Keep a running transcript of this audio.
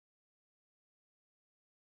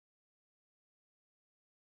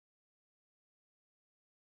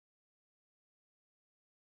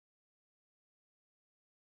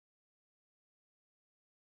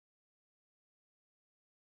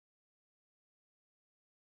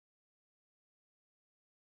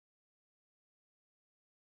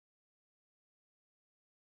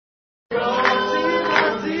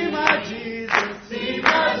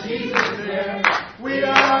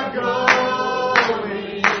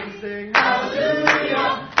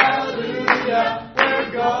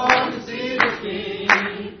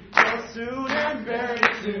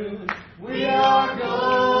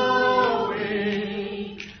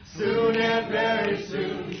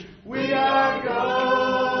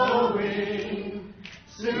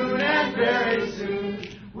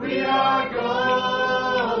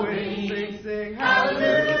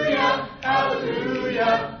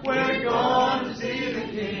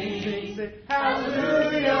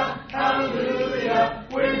hallelujah, hallelujah,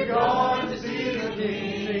 we're going to see the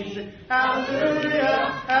King.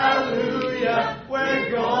 Hallelujah, hallelujah,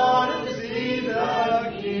 we're going to see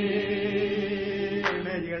the King.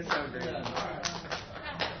 Amen. You guys sound great.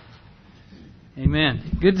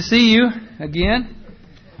 Amen. Good to see you again.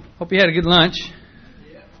 Hope you had a good lunch.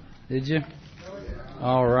 Did you?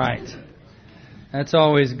 All right. That's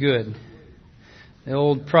always good. The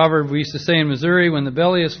old proverb we used to say in Missouri, when the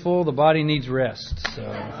belly is full, the body needs rest. So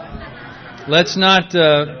let's not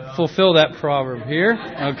fulfill that proverb here.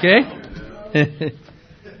 Okay?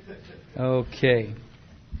 Okay.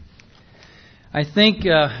 I think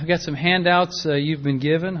I've got some handouts you've been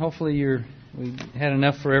given. Hopefully we had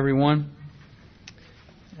enough for everyone.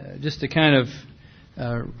 Just to kind of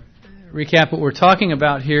recap, what we're talking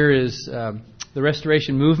about here is the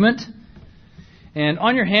Restoration Movement. And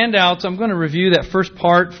on your handouts, I'm going to review that first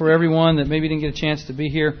part for everyone that maybe didn't get a chance to be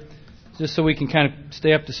here, just so we can kind of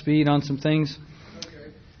stay up to speed on some things.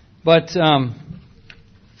 Okay. But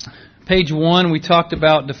page 1, we talked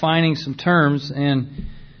about defining some terms, and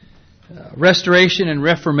restoration and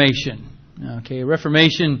reformation. Okay,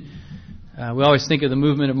 Reformation, we always think of the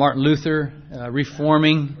movement of Martin Luther,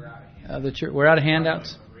 reforming the church. We're out of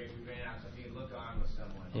handouts?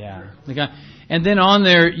 Yeah. And then on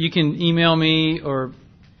there, you can email me, or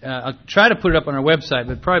I'll try to put it up on our website,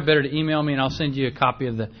 but probably better to email me, and I'll send you a copy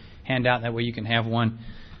of the handout. That way you can have one.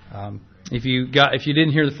 If you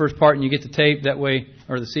didn't hear the first part and you get the tape that way,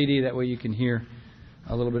 or the CD, that way you can hear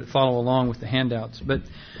a little bit, follow along with the handouts. But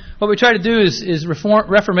what we try to do is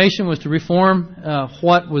Reformation was to reform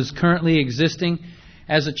what was currently existing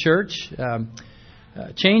as a church.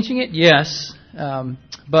 Changing it, yes.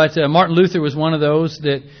 But Martin Luther was one of those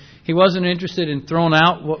that he wasn't interested in throwing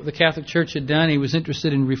out what the Catholic Church had done. He was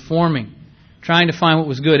interested in reforming, trying to find what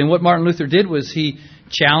was good. And what Martin Luther did was he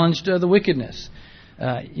challenged the wickedness.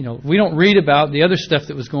 We don't read about the other stuff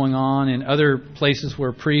that was going on in other places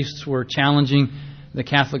where priests were challenging the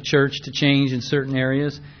Catholic Church to change in certain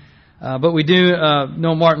areas. But we do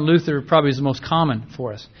know Martin Luther probably is the most common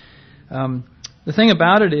for us. The thing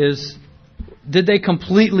about it is, did they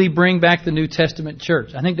completely bring back the New Testament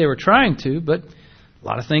church? I think they were trying to, but a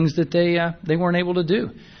lot of things that they weren't able to do.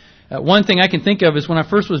 One thing I can think of is when I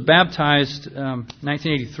first was baptized,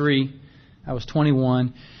 1983, I was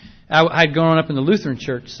 21. I'd grown up in the Lutheran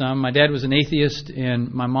church some. My dad was an atheist,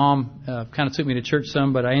 and my mom kind of took me to church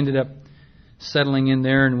some, but I ended up settling in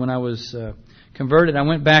there. And when I was converted, I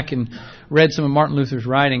went back and read some of Martin Luther's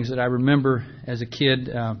writings that I remember as a kid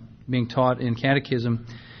being taught in catechism.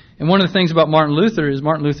 And one of the things about Martin Luther is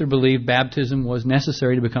Martin Luther believed baptism was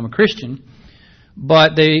necessary to become a Christian,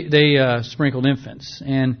 but they sprinkled infants.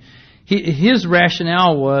 And his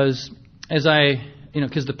rationale was,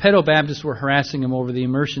 because the pedo-Baptists were harassing him over the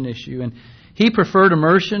immersion issue, and he preferred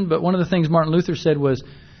immersion, but one of the things Martin Luther said was,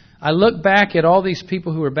 I look back at all these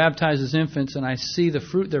people who were baptized as infants, and I see the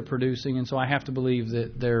fruit they're producing, and so I have to believe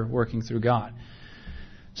that they're working through God.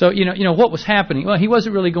 So, what was happening? Well, he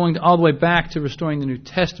wasn't really going all the way back to restoring the New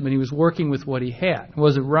Testament. He was working with what he had.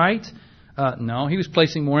 Was it right? No. He was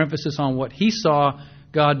placing more emphasis on what he saw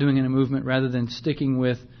God doing in a movement rather than sticking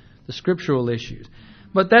with the scriptural issues.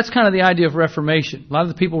 But that's kind of the idea of Reformation. A lot of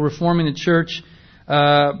the people reforming the church,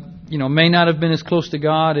 may not have been as close to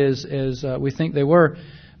God as we think they were.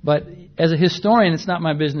 But as a historian, it's not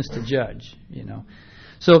my business to judge,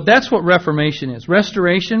 So that's what Reformation is.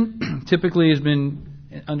 Restoration typically has been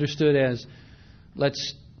understood as,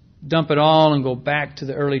 let's dump it all and go back to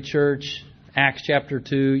the early church, Acts chapter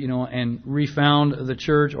 2, and refound the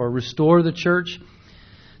church or restore the church.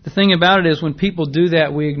 The thing about it is when people do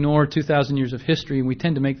that, we ignore 2,000 years of history, and we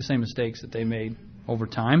tend to make the same mistakes that they made over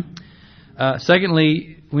time.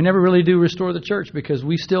 Secondly, we never really do restore the church because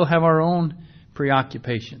we still have our own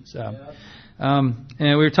preoccupations. And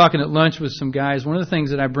we were talking at lunch with some guys. One of the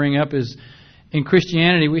things that I bring up is in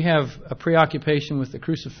Christianity, we have a preoccupation with the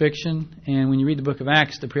crucifixion, and when you read the book of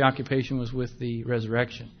Acts, the preoccupation was with the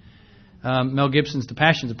resurrection. Mel Gibson's The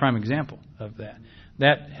Passion is a prime example of that.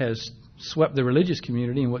 That has swept the religious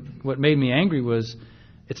community, and what made me angry was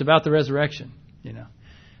it's about the resurrection. In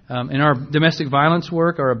our domestic violence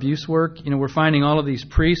work, our abuse work, we're finding all of these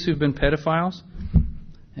priests who've been pedophiles.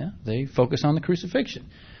 Yeah, they focus on the crucifixion.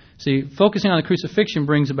 See, focusing on the crucifixion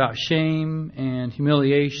brings about shame and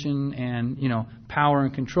humiliation and, power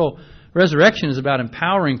and control. Resurrection is about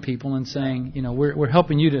empowering people and saying, we're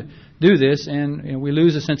helping you to do this, and we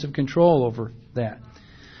lose a sense of control over that.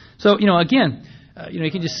 So, again,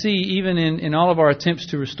 you can just see even in all of our attempts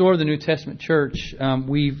to restore the New Testament church,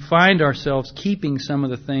 we find ourselves keeping some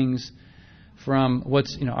of the things from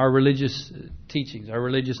what's, our religious teachings, our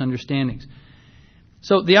religious understandings.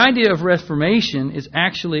 So the idea of Reformation is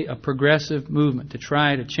actually a progressive movement to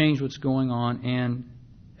try to change what's going on and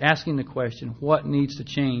asking the question, what needs to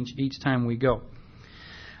change each time we go?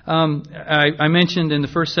 I mentioned in the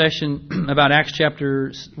first session about Acts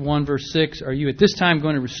chapter 1, verse 6, are you at this time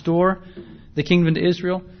going to restore the kingdom to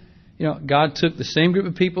Israel? God took the same group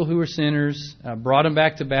of people who were sinners, brought them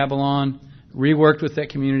back to Babylon, reworked with that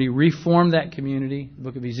community, reformed that community, the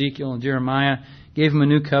book of Ezekiel and Jeremiah, gave them a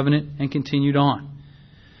new covenant, and continued on.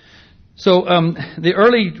 So the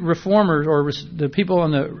early reformers, or the people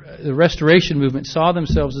on the Restoration movement, saw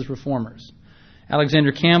themselves as reformers.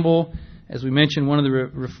 Alexander Campbell, as we mentioned, one of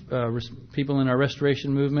the people in our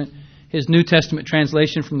Restoration movement, his New Testament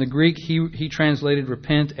translation from the Greek, he translated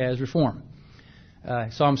repent as reform.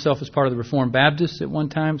 He saw himself as part of the Reformed Baptists at one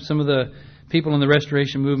time. Some of the people in the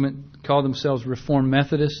Restoration movement called themselves Reformed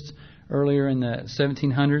Methodists earlier in the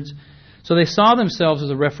 1700s. So they saw themselves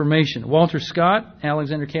as a Reformation. Walter Scott,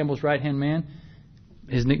 Alexander Campbell's right-hand man,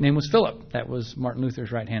 his nickname was Philip. That was Martin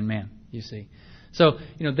Luther's right-hand man, you see. So,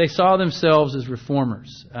 they saw themselves as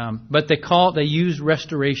reformers. But they used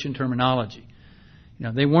restoration terminology.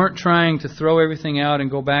 They weren't trying to throw everything out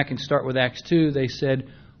and go back and start with Acts 2. They said,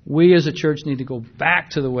 we as a church need to go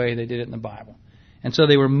back to the way they did it in the Bible. And so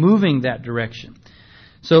they were moving that direction.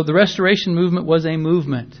 So the Restoration movement was a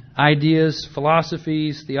movement. Ideas,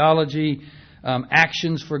 philosophies, theology,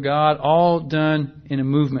 actions for God, all done in a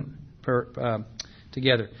movement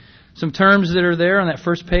together. Some terms that are there on that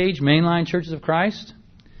first page, Mainline Churches of Christ,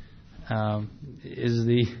 is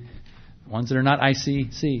the ones that are not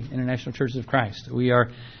ICC, International Churches of Christ. We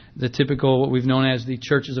are the typical, what we've known as the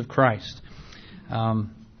Churches of Christ.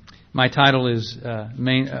 My title is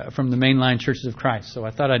from the Mainline Churches of Christ, so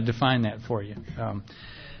I thought I'd define that for you.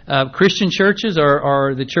 Christian churches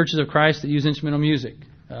are the churches of Christ that use instrumental music.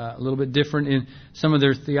 A little bit different in some of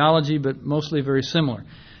their theology, but mostly very similar.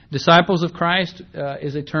 Disciples of Christ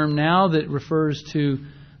is a term now that refers to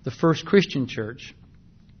the first Christian church,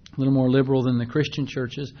 a little more liberal than the Christian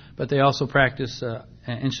churches, but they also practice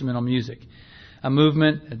instrumental music. A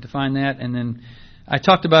movement, define that, and then I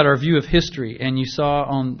talked about our view of history, and you saw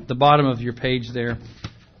on the bottom of your page there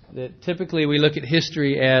that typically we look at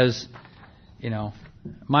history as,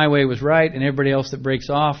 my way was right, and everybody else that breaks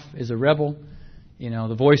off is a rebel.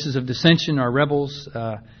 The voices of dissension are rebels,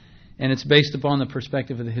 and it's based upon the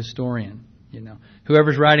perspective of the historian.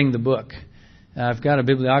 Whoever's writing the book. I've got a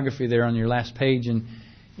bibliography there on your last page, and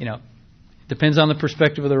it depends on the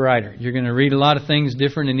perspective of the writer. You're going to read a lot of things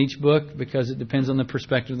different in each book because it depends on the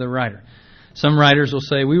perspective of the writer. Some writers will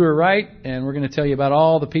say, we were right, and we're going to tell you about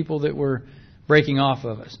all the people that were breaking off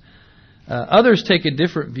of us. Others take a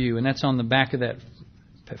different view, and that's on the back of that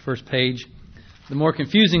first page. The more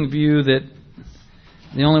confusing view that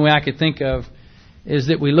the only way I could think of is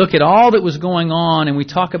that we look at all that was going on, and we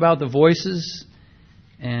talk about the voices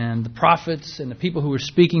and the prophets and the people who were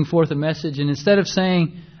speaking forth a message, and instead of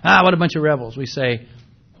saying, what a bunch of rebels, we say,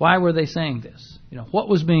 why were they saying this? What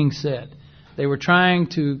was being said? They were trying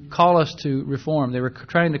to call us to reform. They were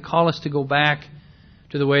trying to call us to go back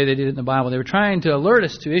to the way they did it in the Bible. They were trying to alert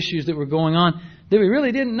us to issues that were going on that we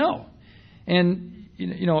really didn't know. And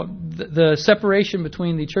the separation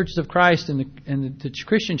between the churches of Christ and the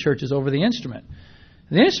Christian churches over the instrument.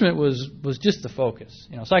 The instrument was just the focus.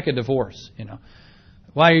 It's like a divorce.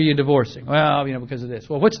 Why are you divorcing? Well, because of this.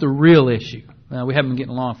 Well, what's the real issue? Well, we haven't been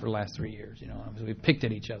getting along for the last 3 years. We picked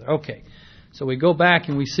at each other. Okay. So we go back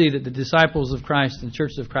and we see that the disciples of Christ and the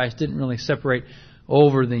churches of Christ didn't really separate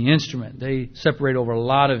over the instrument. They separate over a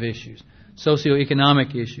lot of issues.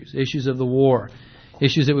 Socioeconomic issues, issues of the war,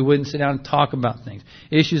 issues that we wouldn't sit down and talk about things,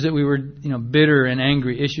 issues that we were, bitter and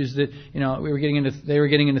angry, issues that, they were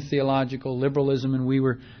getting into theological liberalism and we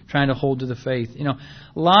were trying to hold to the faith.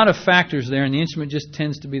 A lot of factors there, and the instrument just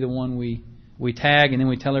tends to be the one we tag, and then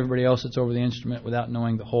we tell everybody else it's over the instrument without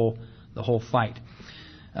knowing the whole fight.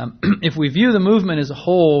 If we view the movement as a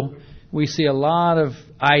whole, we see a lot of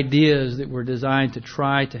ideas that were designed to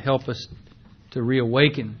try to help us to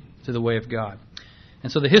reawaken to the way of God. And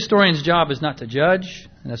so the historian's job is not to judge,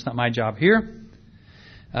 and that's not my job here.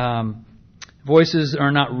 Voices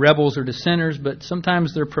are not rebels or dissenters, but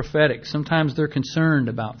sometimes they're prophetic. Sometimes they're concerned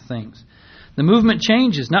about things. The movement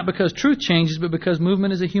changes, not because truth changes, but because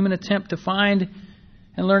movement is a human attempt to find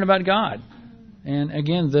and learn about God. And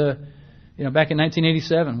again, back in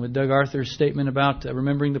 1987 with Doug Arthur's statement about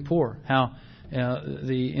remembering the poor, how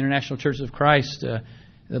the International Churches of Christ,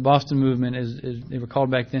 the Boston movement, as they were called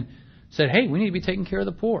back then, said, hey, we need to be taking care of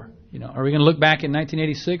the poor. Are we going to look back in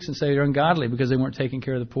 1986 and say they're ungodly because they weren't taking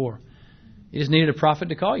care of the poor? You just needed a prophet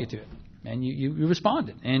to call you to it, and you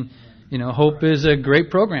responded. And Hope is a great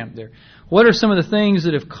program there. What are some of the things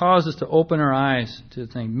that have caused us to open our eyes to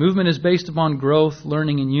the thing? Movement is based upon growth,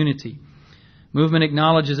 learning, and unity. Movement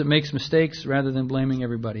acknowledges it makes mistakes rather than blaming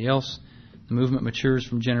everybody else. The movement matures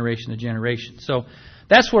from generation to generation. So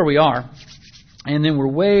that's where we are. And then we're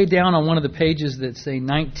way down on one of the pages that say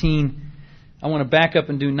 19. I want to back up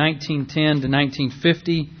and do 1910 to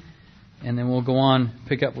 1950, and then we'll go on,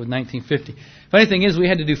 pick up with 1950. Funny thing is, we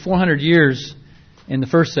had to do 400 years in the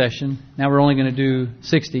first session. Now we're only going to do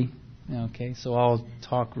 60. Okay, so I'll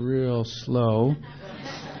talk real slow.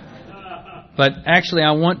 But actually,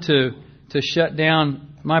 I want to shut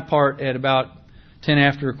down my part at about 10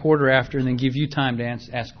 after, a quarter after, and then give you time to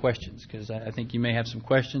ask questions, because I think you may have some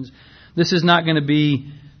questions. This is not going to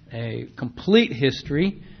be a complete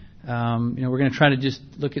history. We're going to try to just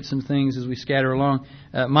look at some things as we scatter along.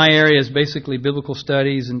 My area is basically biblical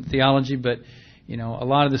studies and theology, but a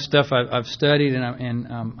lot of the stuff I've studied,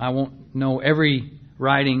 and I won't know every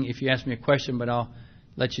writing if you ask me a question, but I'll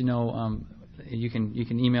let you know. You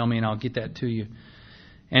can email me and I'll get that to you.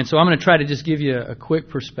 And so I'm going to try to just give you a quick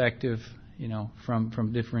perspective,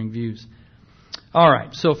 from differing views. All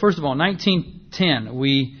right. So first of all, 1910,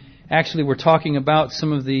 we actually were talking about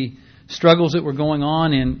some of the struggles that were going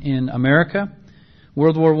on in America.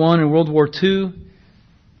 World War I and World War II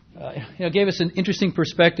gave us an interesting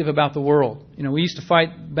perspective about the world. We used to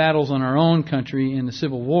fight battles on our own country in the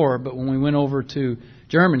Civil War, but when we went over to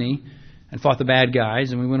Germany and fought the bad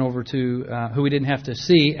guys, and we went over to who we didn't have to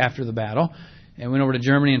see after the battle, and went over to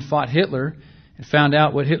Germany and fought Hitler and found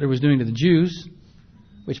out what Hitler was doing to the Jews,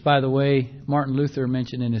 which, by the way, Martin Luther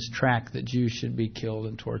mentioned in his tract that Jews should be killed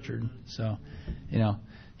and tortured. So,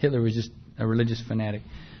 Hitler was just a religious fanatic.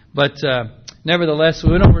 But nevertheless,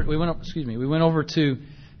 we went over to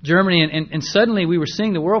Germany, and suddenly we were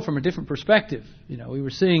seeing the world from a different perspective. We were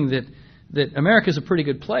seeing that America's a pretty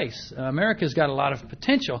good place. America's got a lot of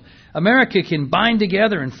potential. America can bind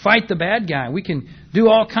together and fight the bad guy. We can do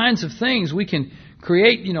all kinds of things. We can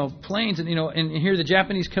create, planes, and here the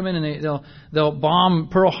Japanese come in and they'll bomb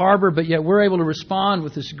Pearl Harbor, but yet we're able to respond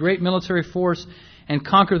with this great military force and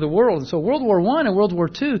conquer the world. And so World War I and World War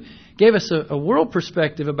II gave us a world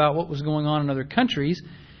perspective about what was going on in other countries.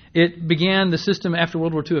 It began the system after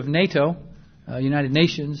World War II of NATO, United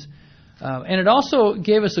Nations, and it also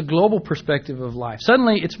gave us a global perspective of life.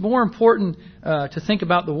 Suddenly, it's more important to think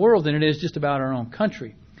about the world than it is just about our own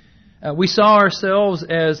country. We saw ourselves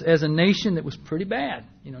as a nation that was pretty bad.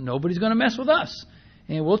 Nobody's going to mess with us,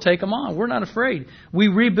 and we'll take them on. We're not afraid. We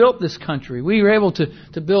rebuilt this country. We were able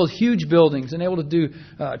to build huge buildings and able to do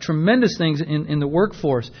tremendous things in the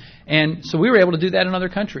workforce. And so we were able to do that in other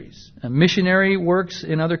countries. Missionary works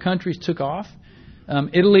in other countries took off.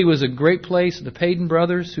 Italy was a great place. The Payton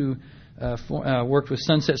brothers, who worked with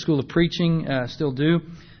Sunset School of Preaching, still do.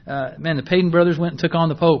 The Payton brothers went and took on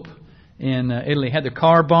the Pope in Italy, had their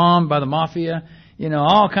car bombed by the mafia.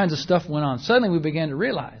 All kinds of stuff went on. Suddenly we began to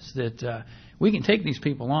realize that we can take these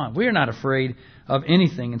people on. We are not afraid of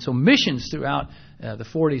anything. And so missions throughout the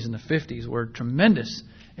 40s and the 50s were a tremendous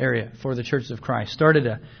area for the Churches of Christ.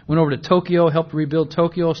 Went over to Tokyo, helped rebuild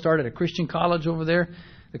Tokyo, started a Christian college over there.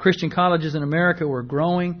 The Christian colleges in America were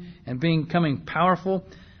growing and becoming powerful.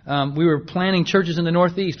 We were planting churches in the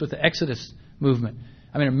Northeast with the Exodus movement.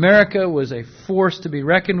 America was a force to be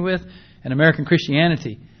reckoned with, and American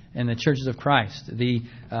Christianity and the Churches of Christ, the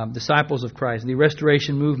disciples of Christ, the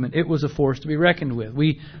Restoration movement, it was a force to be reckoned with.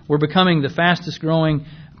 We were becoming the fastest growing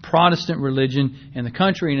Protestant religion in the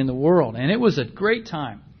country and in the world, and it was a great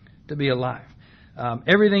time to be alive.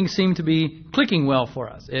 Everything seemed to be clicking well for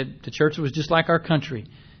us. The church was just like our country.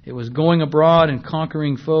 It was going abroad and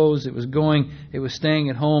conquering foes. It was staying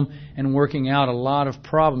at home and working out a lot of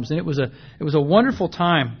problems. And it was a wonderful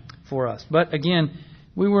time for us. But again,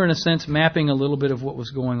 we were in a sense mapping a little bit of what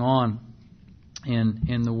was going on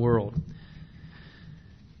in the world.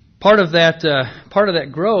 Part of that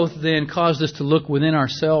growth then caused us to look within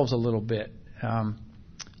ourselves a little bit. A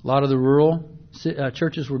lot of the rural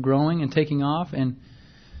churches were growing and taking off, and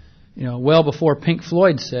well before Pink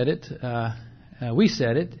Floyd said it. We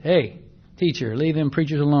said it. Hey, teacher, leave them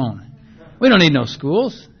preachers alone. We don't need no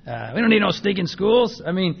schools. We don't need no stinking schools.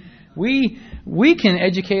 We can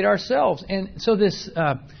educate ourselves. And so this,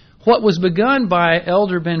 what was begun by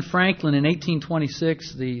Elder Ben Franklin in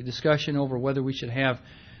 1826, the discussion over whether we should have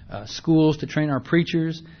schools to train our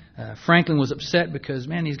preachers. Franklin was upset because,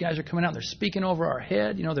 these guys are coming out. They're speaking over our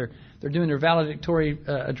head. They're doing their valedictory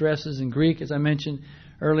addresses in Greek, as I mentioned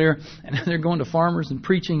earlier, and they're going to farmers and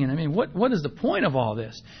preaching. And what is the point of all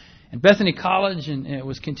this? And Bethany College, and it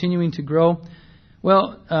was continuing to grow.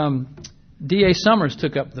 Well, D.A. Summers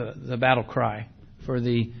took up the battle cry for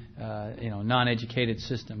the non-educated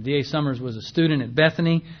system. D.A. Summers was a student at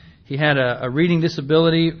Bethany. He had a reading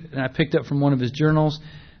disability, and I picked up from one of his journals.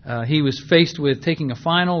 He was faced with taking a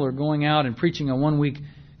final or going out and preaching a one-week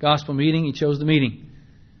gospel meeting. He chose the meeting.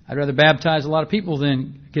 I'd rather baptize a lot of people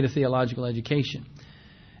than get a theological education.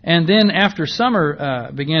 And then after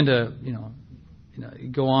Summer began to,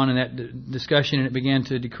 go on in that discussion, and it began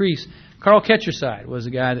to decrease, Carl Ketcherside was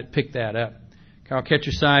the guy that picked that up. Carl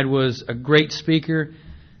Ketcherside was a great speaker,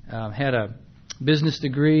 had a business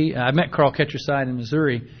degree. I met Carl Ketcherside in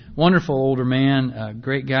Missouri. Wonderful older man,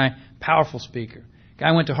 great guy, powerful speaker.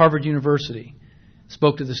 Guy went to Harvard University,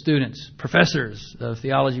 spoke to the students. Professors of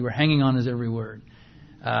theology were hanging on his every word.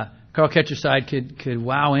 Carl Ketcherside could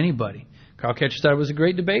wow anybody. Carl Ketcherside was a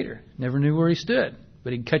great debater. Never knew where he stood,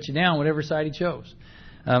 but he'd cut you down whatever side he chose.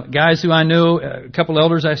 Guys who I knew, a couple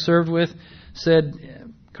elders I served with, said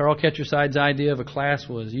Carl Ketcherside's idea of a class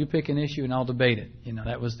was, you pick an issue and I'll debate it.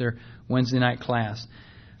 That was their Wednesday night class.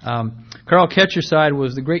 Carl Ketcherside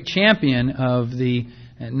was the great champion of the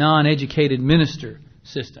non-educated minister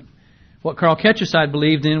system. What Carl Ketcherside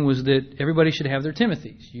believed in was that everybody should have their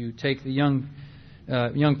Timothys. You take the young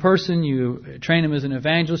person, you train them as an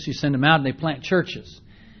evangelist, you send them out, and they plant churches.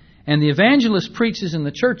 And the evangelist preaches in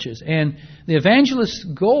the churches. And the evangelist's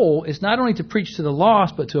goal is not only to preach to the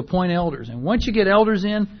lost, but to appoint elders. And once you get elders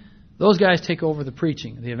in, those guys take over the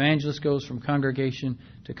preaching. The evangelist goes from congregation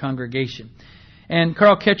to congregation. And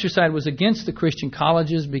Carl Ketcherside was against the Christian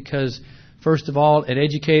colleges because, first of all, it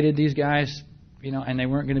educated these guys, and they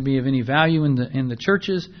weren't going to be of any value in the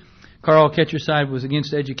churches. Carl Ketcherside was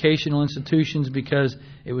against educational institutions because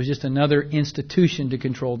it was just another institution to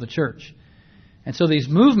control the church. And so these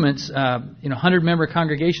movements, 100-member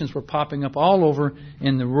congregations were popping up all over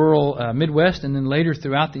in the rural Midwest and then later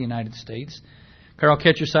throughout the United States. Carl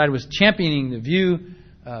Ketcherside was championing the view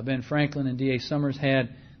Ben Franklin and D.A. Summers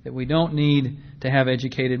had, that we don't need to have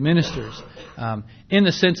educated ministers in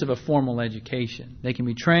the sense of a formal education. They can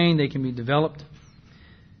be trained, they can be developed.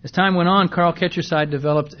 As time went on, Carl Ketcherside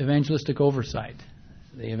developed evangelistic oversight.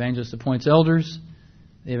 The evangelist appoints elders,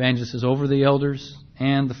 the evangelist is over the elders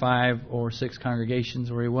and the 5 or 6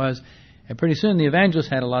 congregations where he was. And pretty soon the evangelist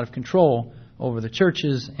had a lot of control over the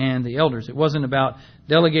churches and the elders. It wasn't about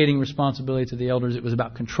delegating responsibility to the elders, it was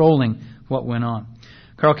about controlling what went on.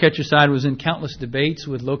 Carl Ketcherside was in countless debates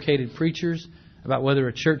with located preachers about whether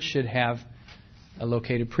a church should have a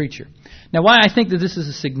located preacher. Now, why I think that this is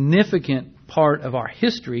a significant part of our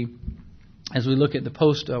history as we look at the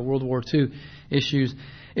post-World War II issues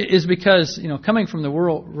is because, coming from the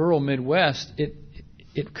rural Midwest,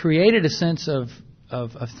 it created a sense of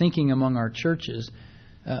thinking among our churches.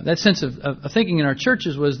 That sense of thinking in our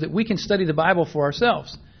churches was that we can study the Bible for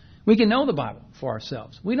ourselves. We can know the Bible for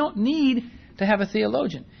ourselves. We don't need to have a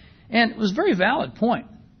theologian. And it was a very valid point.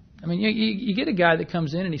 I mean, you get a guy that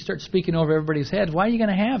comes in and he starts speaking over everybody's heads. Why are you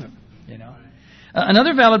going to have him?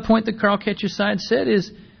 Another valid point that Carl Ketcherside said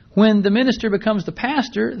is when the minister becomes the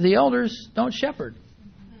pastor, the elders don't shepherd.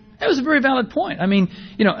 That was a very valid point.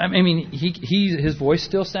 His voice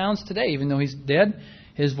still sounds today, even though he's dead.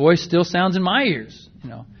 His voice still sounds in my ears.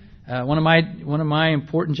 One of my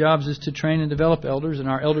important jobs is to train and develop elders, and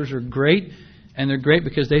our elders are great. And they're great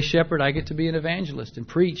because they shepherd. I get to be an evangelist and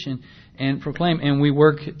preach and proclaim. And we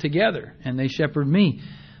work together. And they shepherd me.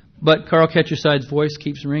 But Carl Ketcherside's voice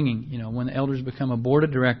keeps ringing. When the elders become a board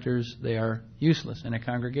of directors, they are useless in a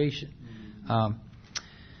congregation.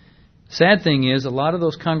 Sad thing is, a lot of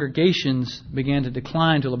those congregations began to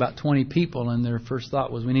decline till about 20 people. And their first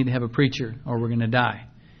thought was, we need to have a preacher or we're going to die.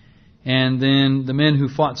 And then the men who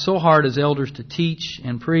fought so hard as elders to teach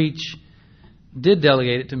and preach did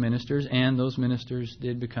delegate it to ministers, and those ministers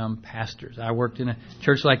did become pastors. I worked in a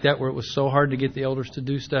church like that where it was so hard to get the elders to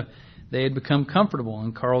do stuff. They had become comfortable,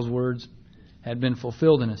 and Carl's words had been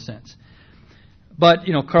fulfilled in a sense. But,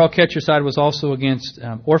 Carl Ketcherside was also against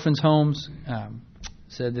orphans' homes,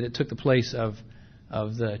 said that it took the place of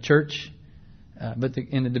the church. But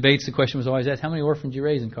in the debates, the question was always asked, how many orphans you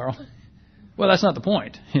raising, Carl? Well, that's not the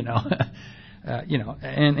point, And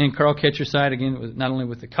Carl Ketcherside, again, was not only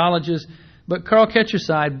with the colleges, but Carl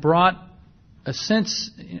Ketcherside brought a sense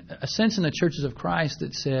in the churches of Christ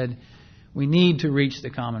that said we need to reach the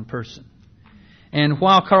common person. And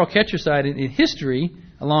while Carl Ketcherside in history,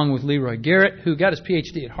 along with Leroy Garrett, who got his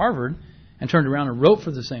PhD at Harvard and turned around and wrote for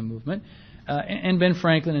the same movement, and Ben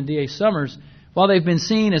Franklin and D.A. Summers, while they've been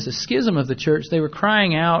seen as a schism of the church, they were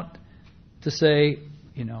crying out to say,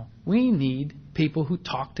 we need people who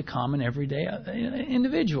talk to common everyday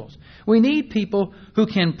individuals. We need people who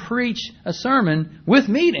can preach a sermon with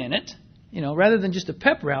meat in it, rather than just a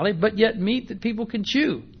pep rally, but yet meat that people can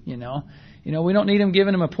chew, We don't need them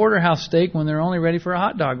giving them a porterhouse steak when they're only ready for a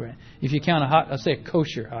hot dog. If you count let's say a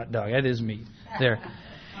kosher hot dog, that is meat there.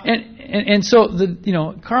 And so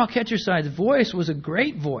Carl Ketcherside's voice was a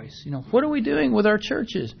great voice. What are we doing with our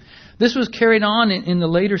churches? This was carried on in the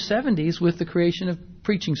later 70s with the creation of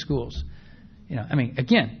preaching schools.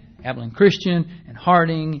 Again, Abilene Christian and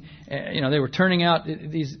Harding, they were turning out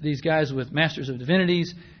these guys with Masters of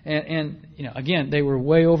Divinities, and again, they were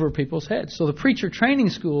way over people's heads. So the preacher training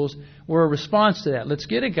schools were a response to that. Let's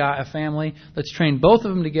get a family, let's train both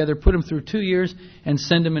of them together, put them through 2 years, and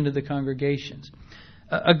send them into the congregations.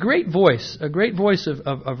 A great voice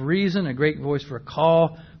of reason, a great voice for a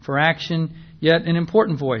call, for action, yet an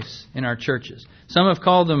important voice in our churches. Some have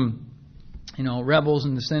called them rebels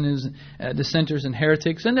and dissenters and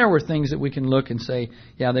heretics, and there were things that we can look and say,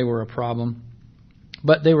 yeah, they were a problem.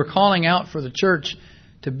 But they were calling out for the church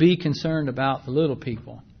to be concerned about the little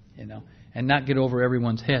people, and not get over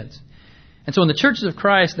everyone's heads. And so in the churches of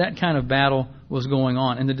Christ, that kind of battle was going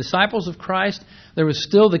on. In the disciples of Christ, there was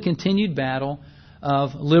still the continued battle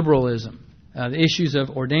of liberalism. The issues of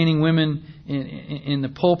ordaining women in the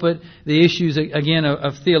pulpit, the issues, again,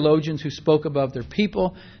 of theologians who spoke above their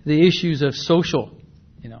people, the issues of social,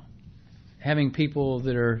 having people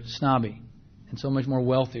that are snobby and so much more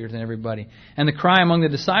wealthier than everybody. And the cry among the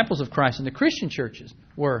disciples of Christ in the Christian churches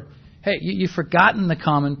were, hey, you've forgotten the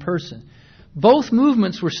common person. Both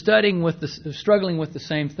movements were struggling with the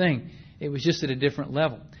same thing. It was just at a different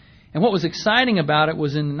level. And what was exciting about it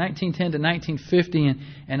was in 1910 to 1950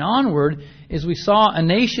 and onward is we saw a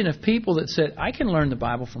nation of people that said, I can learn the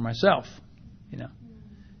Bible for myself.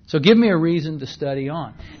 So give me a reason to study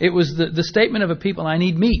on. It was the statement of a people, I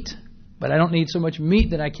need meat, but I don't need so much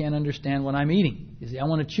meat that I can't understand what I'm eating. You see, I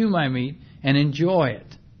want to chew my meat and enjoy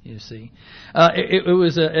it. You see, it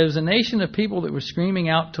was a nation of people that were screaming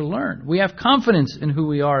out to learn. We have confidence in who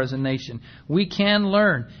we are as a nation. We can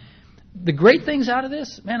learn. The great things out of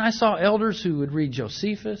this, man, I saw elders who would read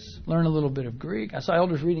Josephus, learn a little bit of Greek. I saw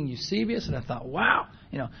elders reading Eusebius, and I thought, wow,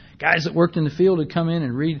 guys that worked in the field would come in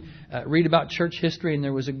and read about church history, and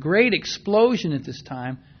there was a great explosion at this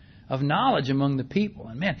time of knowledge among the people.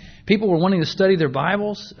 And man, people were wanting to study their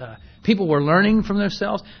Bibles. People were learning from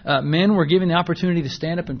themselves. Men were given the opportunity to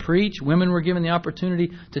stand up and preach. Women were given the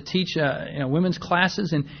opportunity to teach women's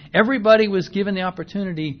classes, and everybody was given the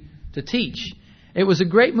opportunity to teach. It was a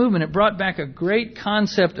great movement. It brought back a great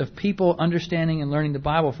concept of people understanding and learning the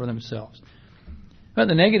Bible for themselves. But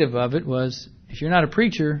the negative of it was, if you're not a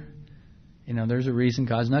preacher, there's a reason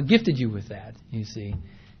God's not gifted you with that, you see.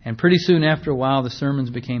 And pretty soon after a while, the sermons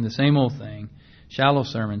became the same old thing, shallow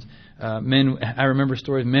sermons. I remember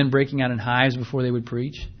stories of men breaking out in hives before they would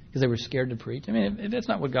preach because they were scared to preach. If that's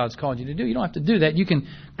not what God's called you to do, you don't have to do that. You can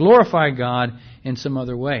glorify God in some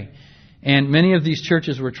other way. And many of these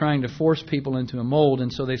churches were trying to force people into a mold,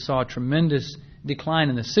 and so they saw a tremendous decline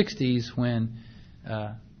in the 60s when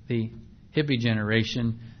the hippie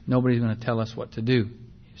generation, nobody's going to tell us what to do,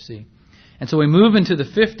 you see. And so we move into the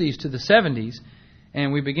 50s to the 70s,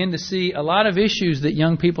 and we begin to see a lot of issues that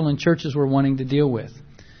young people in churches were wanting to deal with.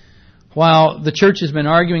 While the church has been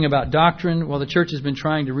arguing about doctrine, while the church has been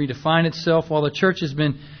trying to redefine itself, while the church has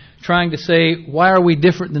been trying to say, why are we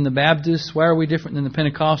different than the Baptists? Why are we different than the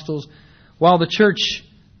Pentecostals? While the church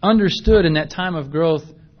understood in that time of growth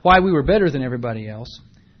why we were better than everybody else,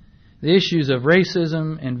 the issues of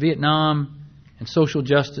racism and Vietnam and social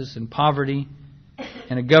justice and poverty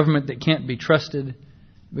and a government that can't be trusted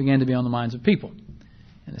began to be on the minds of people.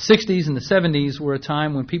 And the 60s and the 70s were a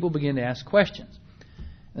time when people began to ask questions.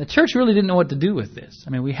 And the church really didn't know what to do with this.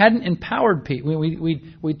 We hadn't empowered people.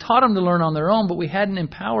 We taught them to learn on their own, but we hadn't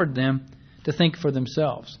empowered them to think for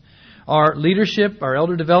themselves. Our leadership, our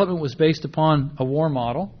elder development was based upon a war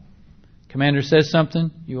model. Commander says something,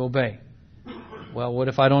 you obey. Well, what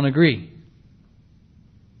if I don't agree?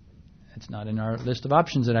 It's not in our list of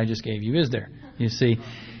options that I just gave you, is there? You see.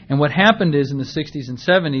 And what happened is in the 60s and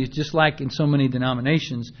 70s, just like in so many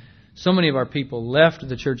denominations, so many of our people left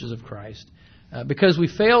the churches of Christ because we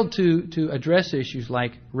failed to address issues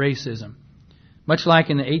like racism. Much like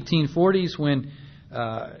in the 1840s when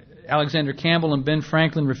Alexander Campbell and Ben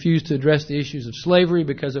Franklin refused to address the issues of slavery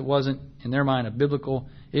because it wasn't, in their mind, a biblical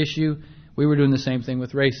issue, we were doing the same thing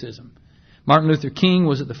with racism. Martin Luther King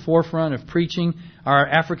was at the forefront of preaching. Our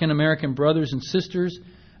African American brothers and sisters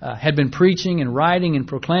had been preaching and writing and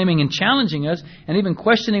proclaiming and challenging us and even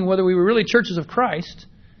questioning whether we were really churches of Christ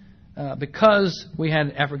because we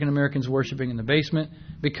had African Americans worshiping in the basement,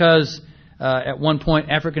 because at one point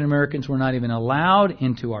African Americans were not even allowed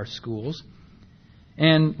into our schools.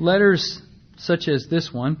 And letters such as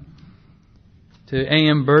this one To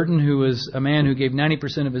A.M. Burton, who was a man who gave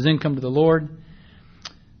 90% of his income to the Lord.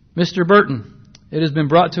 Mr. Burton, it has been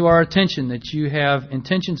brought to our attention that you have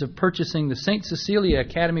intentions of purchasing the St. Cecilia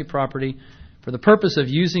Academy property for the purpose of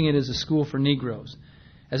using it as a school for Negroes.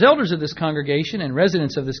 As elders of this congregation and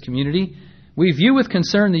residents of this community, we view with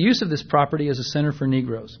concern the use of this property as a center for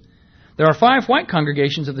Negroes. There are 5 white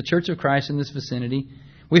congregations of the Church of Christ in this vicinity.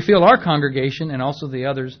 We feel our congregation and also the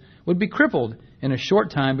others would be crippled in a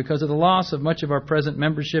short time because of the loss of much of our present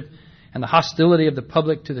membership and the hostility of the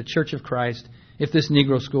public to the Church of Christ if this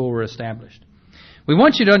Negro school were established. We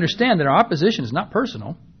want you to understand that our opposition is not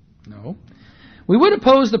personal. No. We would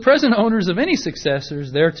oppose the present owners of any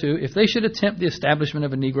successors thereto if they should attempt the establishment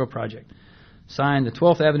of a Negro project. Signed, the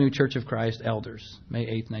 12th Avenue Church of Christ Elders, May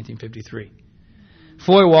 8, 1953.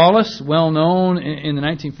 Foy Wallace, well known in the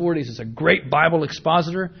 1940s as a great Bible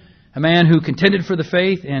expositor, a man who contended for the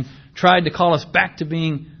faith and tried to call us back to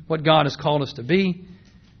being what God has called us to be.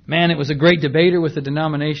 Man, it was a great debater with the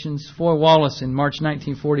denominations. Foy Wallace, in March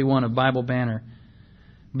 1941, of Bible Banner,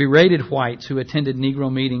 berated whites who attended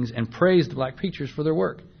Negro meetings and praised black preachers for their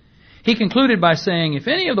work. He concluded by saying, if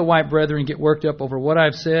any of the white brethren get worked up over what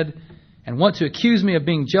I've said and want to accuse me of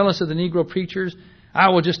being jealous of the Negro preachers,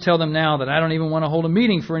 I will just tell them now that I don't even want to hold a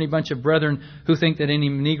meeting for any bunch of brethren who think that any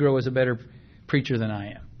Negro is a better preacher than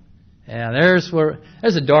I am. Yeah, there's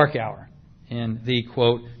a dark hour in the,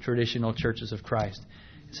 quote, traditional churches of Christ.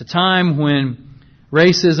 It's a time when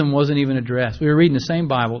racism wasn't even addressed. We were reading the same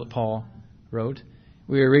Bible that Paul wrote.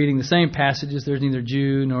 We were reading the same passages. There's neither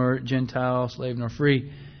Jew nor Gentile, slave nor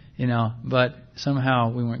free, but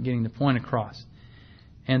somehow we weren't getting the point across.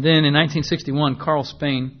 And then in 1961, Carl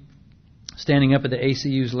Spain, standing up at the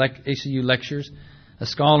ACU lectures, a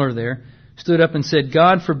scholar there, stood up and said,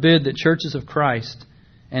 God forbid that churches of Christ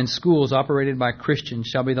and schools operated by Christians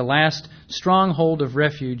shall be the last stronghold of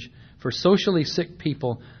refuge for socially sick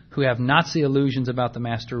people who have Nazi illusions about the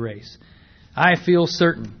master race. I feel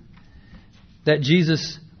certain that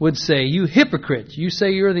Jesus would say, you hypocrites, you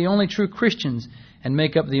say you're the only true Christians and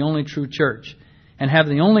make up the only true church and have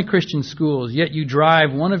the only Christian schools, yet you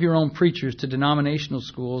drive one of your own preachers to denominational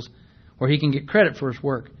schools where he can get credit for his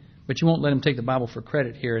work, but you won't let him take the Bible for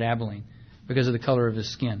credit here at Abilene because of the color of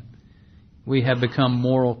his skin. We have become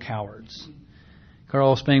moral cowards.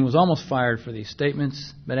 Carl Spain was almost fired for these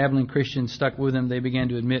statements, but Abilene Christians stuck with him. They began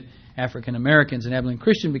to admit African Americans, and Abilene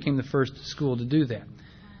Christian became the first school to do that.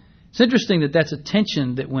 It's interesting that that's a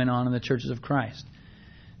tension that went on in the churches of Christ.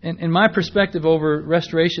 And in my perspective over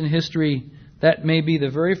Restoration history, that may be the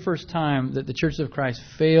very first time that the churches of Christ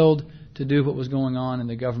failed to do what was going on in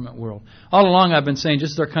the government world. All along I've been saying,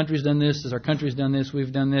 just as our country's done this, as our country's done this,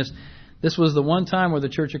 we've done this. This was the one time where the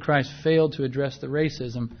Church of Christ failed to address the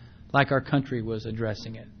racism like our country was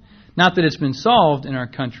addressing it. Not that it's been solved in our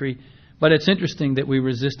country, but it's interesting that we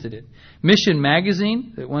resisted it. Mission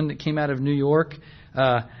Magazine, the one that came out of New York,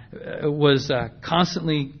 was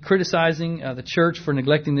constantly criticizing the church for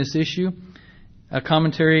neglecting this issue. A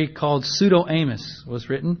commentary called Pseudo-Amos was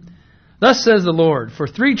written. Thus says the Lord, for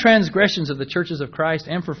 3 transgressions of the churches of Christ,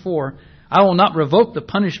 and for 4, I will not revoke the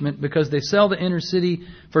punishment because they sell the inner city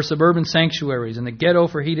for suburban sanctuaries and the ghetto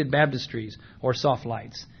for heated baptistries or soft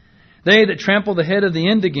lights. They that trample the head of the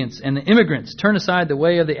indigents and the immigrants turn aside the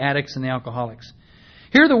way of the addicts and the alcoholics.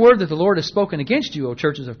 Hear the word that the Lord has spoken against you, O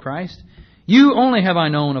churches of Christ. You only have I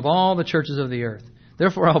known of all the churches of the earth.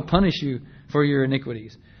 Therefore I'll punish you for your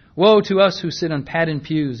iniquities. Woe to us who sit on padded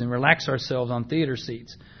pews and relax ourselves on theater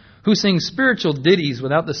seats, who sing spiritual ditties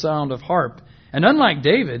without the sound of harp, and unlike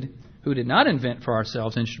David, who did not invent for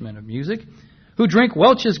ourselves instrument of music, who drink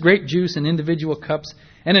Welch's grape juice in individual cups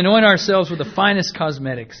and anoint ourselves with the finest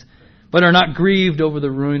cosmetics, but are not grieved over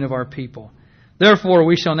the ruin of our people. Therefore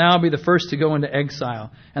we shall now be the first to go into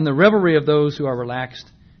exile, and the revelry of those who are relaxed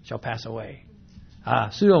shall pass away.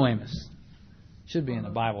 Pseudo-Amos. Should be in the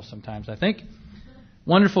Bible sometimes, I think.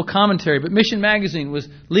 Wonderful commentary. But Mission Magazine was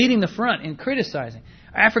leading the front in criticizing.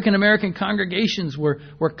 African American congregations were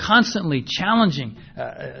constantly challenging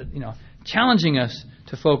us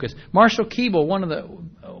to focus. Marshall Keeble, one of the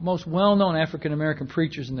most well-known African American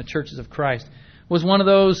preachers in the churches of Christ, was one of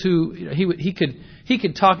those who he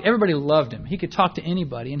could talk. Everybody loved him. He could talk to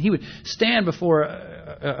anybody, and he would stand before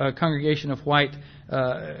a congregation of white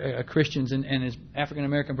Christians, and his African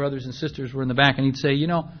American brothers and sisters were in the back, and he'd say,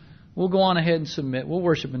 we'll go on ahead and submit. We'll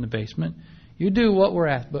worship in the basement. You do what we're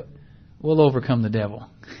asked, but we'll overcome the devil.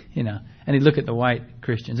 And he'd look at the white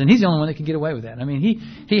Christians, and he's the only one that could get away with that. I mean,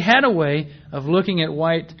 he had a way of looking at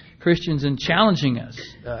white Christians and challenging us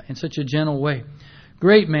in such a gentle way.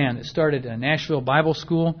 Great man that started a Nashville Bible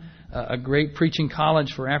School, a great preaching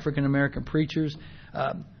college for African American preachers.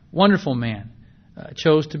 Wonderful man.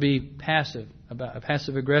 chose to be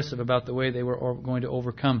passive-aggressive about the way they were going to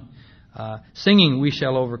overcome. Singing, "We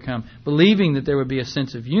shall overcome," believing that there would be a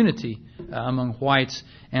sense of unity among whites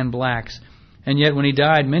and blacks. And yet when he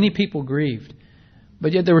died, many people grieved.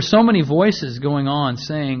 But yet there were so many voices going on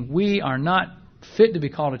saying, we are not fit to be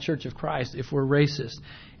called a Church of Christ if we're racist,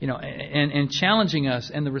 and challenging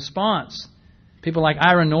us. And the response, people like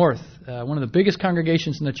Ira North, one of the biggest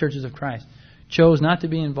congregations in the Churches of Christ, chose not to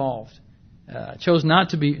be involved, chose not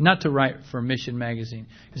to write for Mission Magazine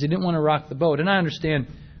because he didn't want to rock the boat. And I understand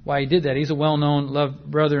why he did that. He's a well-known, loved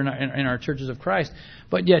brother in our Churches of Christ.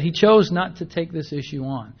 But yet he chose not to take this issue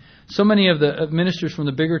on. So many of the ministers from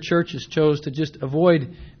the bigger churches chose to just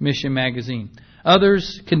avoid Mission Magazine.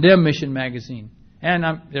 Others condemned Mission Magazine. And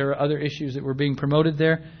there are other issues that were being promoted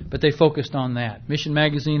there, but they focused on that. Mission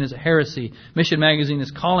Magazine is a heresy. Mission Magazine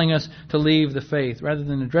is calling us to leave the faith rather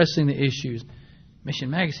than addressing the issues. Mission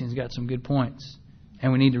Magazine's got some good points,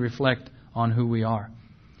 and we need to reflect on who we are.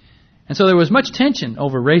 And so there was much tension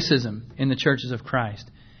over racism in the Churches of Christ.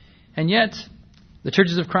 And yet, the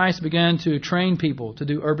Churches of Christ began to train people to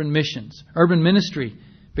do urban missions. Urban ministry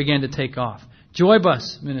began to take off. Joy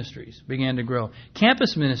Bus ministries began to grow.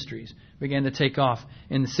 Campus ministries began to take off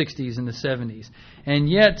in the 60s and the 70s. And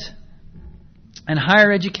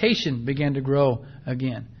higher education began to grow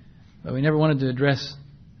again. But we never wanted to address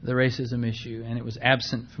the racism issue, and it was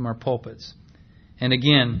absent from our pulpits. And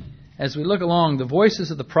again, as we look along, the voices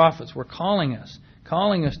of the prophets were calling us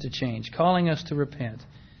to change, calling us to repent.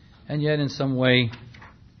 And yet in some way,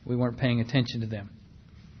 we weren't paying attention to them.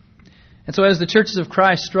 And so as the Churches of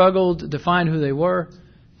Christ struggled to define who they were,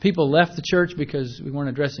 people left the church because we weren't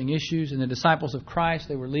addressing issues. And the disciples of Christ,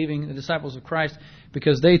 they were leaving the disciples of Christ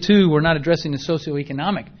because they too were not addressing the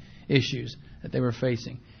socioeconomic issues that they were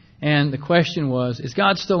facing. And the question was, is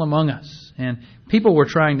God still among us? And people were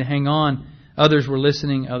trying to hang on. Others were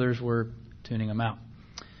listening. Others were tuning them out.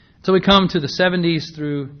 So we come to the 70s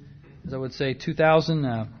through, as I would say,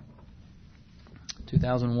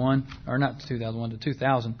 2001, or not 2001 to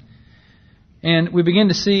 2000. And we begin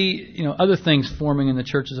to see, other things forming in the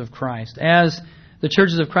Churches of Christ. As the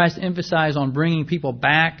Churches of Christ emphasize on bringing people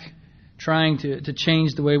back, trying to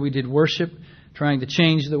change the way we did worship, trying to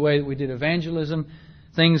change the way that we did evangelism,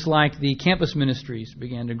 things like the campus ministries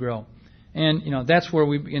began to grow. And, that's where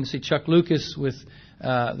we begin to see Chuck Lucas with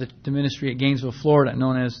the ministry at Gainesville, Florida,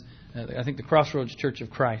 known as, I think, the Crossroads Church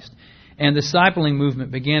of Christ. And the discipling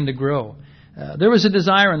movement began to grow. There was a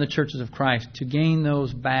desire in the Churches of Christ to gain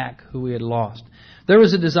those back who we had lost. There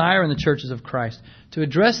was a desire in the Churches of Christ to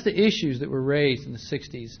address the issues that were raised in the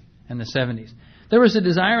 60s and the 70s. There was a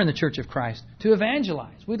desire in the Church of Christ to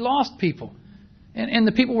evangelize. We'd lost people. And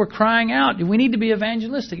the people were crying out, we need to be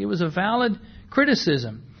evangelistic. It was a valid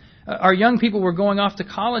criticism. Our young people were going off to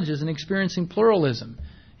colleges and experiencing pluralism.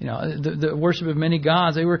 The worship of many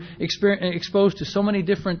gods. They were exposed to so many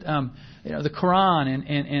different, the Quran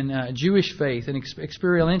and Jewish faith and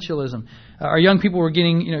experientialism. Our young people were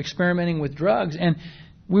getting, experimenting with drugs. And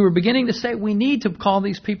we were beginning to say, we need to call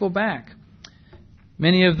these people back.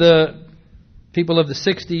 Many of the people of the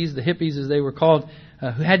 60s, the hippies as they were called,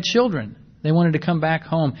 who had children, they wanted to come back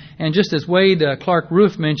home. And just as Wade Clark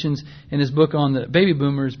Roof mentions in his book on the baby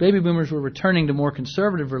boomers were returning to more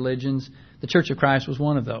conservative religions. The Church of Christ was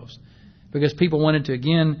one of those. Because people wanted to,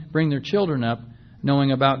 again, bring their children up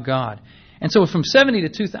knowing about God. And so from 70 to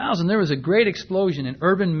 2000, there was a great explosion in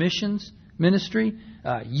urban missions ministry,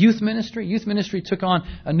 youth ministry. Youth ministry took on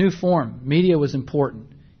a new form. Media was important.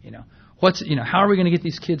 How are we going to get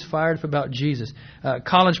these kids fired up about Jesus?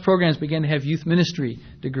 College programs began to have youth ministry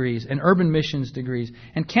degrees and urban missions degrees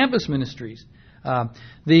and campus ministries.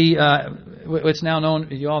 What's now known as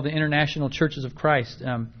the International Churches of Christ.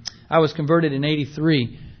 I was converted in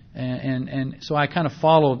 83, and so I kind of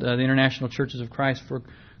followed the International Churches of Christ for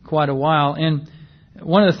quite a while. And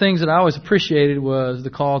one of the things that I always appreciated was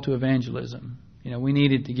the call to evangelism. We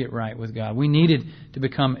needed to get right with God. We needed to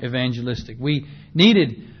become evangelistic. We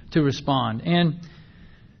needed to respond. And,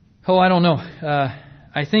 I don't know.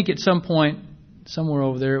 I think at some point, somewhere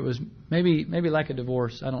over there, it was maybe like a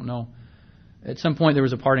divorce. I don't know. At some point, there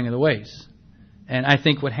was a parting of the ways. And I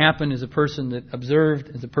think what happened is a person that observed,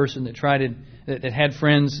 as a person that that had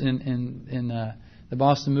friends in the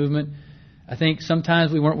Boston movement. I think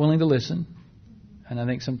sometimes we weren't willing to listen. And I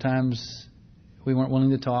think sometimes we weren't willing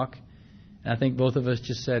to talk. And I think both of us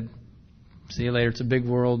just said, see you later. It's a big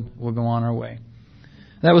world. We'll go on our way.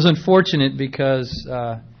 That was unfortunate because,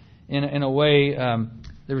 in a way,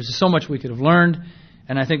 there was so much we could have learned,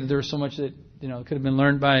 and I think that there was so much that could have been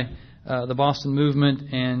learned by the Boston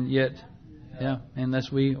movement, and yet,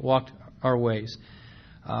 unless we walked our ways.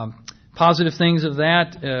 positive things of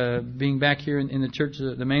that, being back here in the church,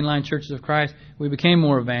 the mainline churches of Christ, we became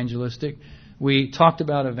more evangelistic. We talked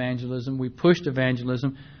about evangelism. We pushed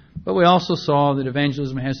evangelism. But we also saw that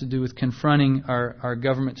evangelism has to do with confronting our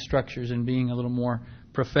government structures and being a little more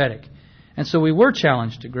prophetic. And so we were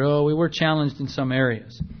challenged to grow. We were challenged in some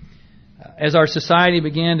areas. As our society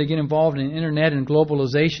began to get involved in internet and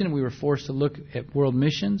globalization, we were forced to look at world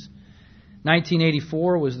missions.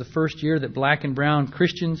 1984 was the first year that black and brown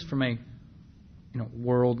Christians, from a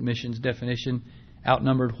world missions definition,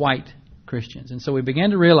 outnumbered white Christians. And so we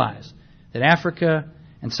began to realize that Africa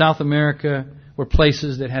and South America were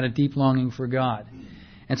places that had a deep longing for God.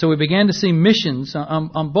 And so we began to see missions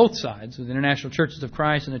on both sides, with the International Churches of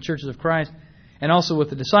Christ and the Churches of Christ, and also with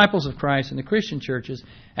the Disciples of Christ and the Christian churches.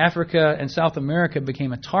 Africa and South America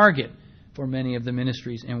became a target for many of the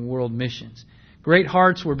ministries in world missions. Great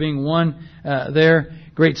hearts were being won there,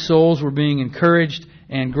 great souls were being encouraged,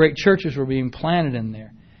 and great churches were being planted in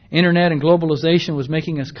there. Internet and globalization was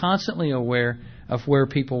making us constantly aware of where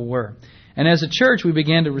people were. And as a church, we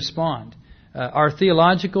began to respond. Our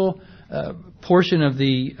theological portion of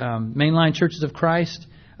the mainline Churches of Christ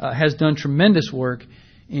has done tremendous work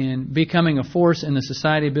in becoming a force in the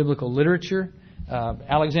Society of Biblical Literature.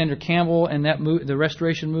 Alexander Campbell and the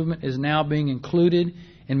Restoration Movement is now being included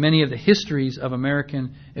in many of the histories of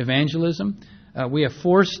American evangelism. We have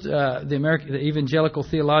forced the Evangelical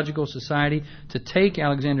Theological Society to take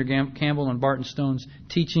Alexander Campbell and Barton Stone's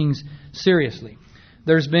teachings seriously.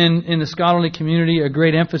 There's been in the scholarly community a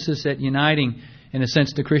great emphasis at uniting, in a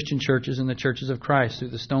sense, the Christian churches and the Churches of Christ through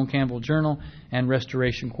the Stone Campbell Journal and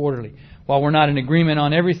Restoration Quarterly. While we're not in agreement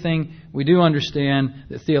on everything, we do understand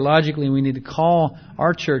that theologically we need to call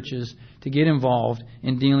our churches to get involved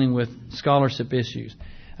in dealing with scholarship issues.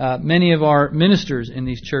 Many of our ministers in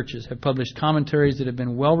these churches have published commentaries that have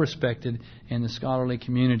been well respected in the scholarly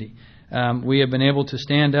community. We have been able to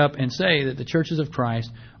stand up and say that the Churches of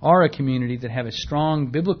Christ are a community that have a strong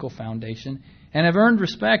biblical foundation and have earned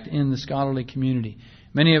respect in the scholarly community.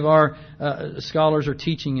 Many of our scholars are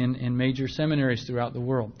teaching in major seminaries throughout the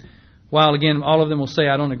world. While, again, all of them will say,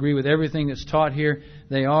 I don't agree with everything that's taught here,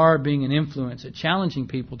 they are being an influence at challenging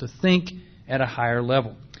people to think at a higher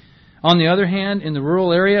level. On the other hand, in the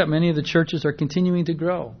rural area, many of the churches are continuing to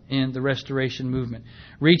grow in the restoration movement,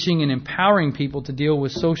 reaching and empowering people to deal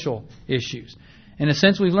with social issues. In a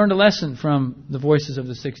sense, we've learned a lesson from the voices of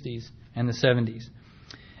the 60s and the 70s.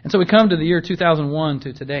 And so we come to the year 2001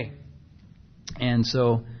 to today. And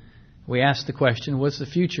so we ask the question, what's the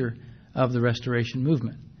future of the restoration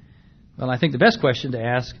movement? Well, I think the best question to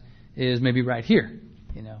ask is maybe right here.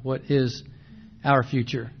 What is our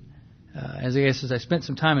future? As I spent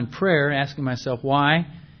some time in prayer asking myself, why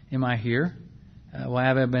am I here? Why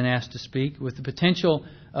have I been asked to speak? With the potential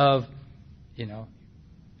of,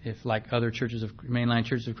 if like other churches of mainline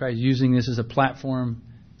Churches of Christ, using this as a platform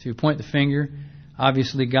to point the finger.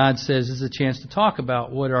 Obviously, God says this is a chance to talk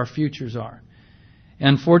about what our futures are.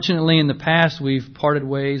 Unfortunately, in the past, we've parted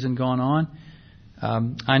ways and gone on.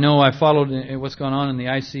 I know I followed what's gone on in the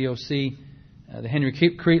ICOC, the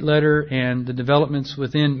Henry Crete letter, and the developments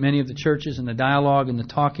within many of the churches and the dialogue and the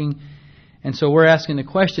talking. And so we're asking the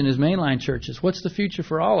question as mainline churches, what's the future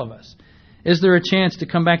for all of us? Is there a chance to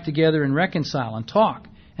come back together and reconcile and talk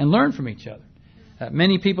and learn from each other?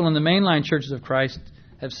 Many people in the mainline Churches of Christ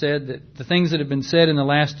have said that the things that have been said in the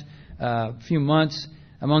last few months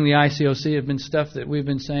among the ICOC have been stuff that we've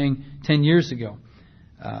been saying 10 years ago.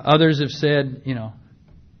 Others have said,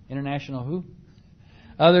 international who?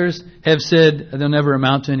 Others have said they'll never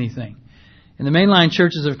amount to anything. In the mainline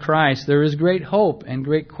Churches of Christ, there is great hope and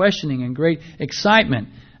great questioning and great excitement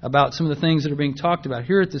about some of the things that are being talked about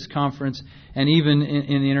here at this conference and even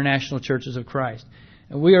in the International Churches of Christ.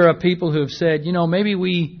 And we are a people who have said, maybe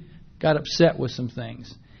we got upset with some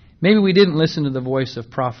things. Maybe we didn't listen to the voice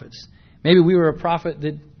of prophets. Maybe we were a prophet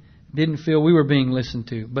that didn't feel we were being listened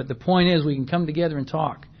to. But the point is, we can come together and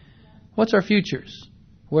talk. What's our futures?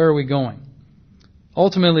 Where are we going?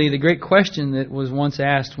 Ultimately, the great question that was once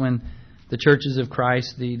asked when the Churches of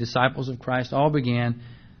Christ, the Disciples of Christ all began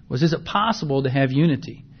was, is it possible to have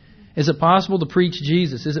unity? Is it possible to preach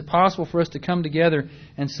Jesus? Is it possible for us to come together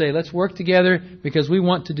and say, let's work together because we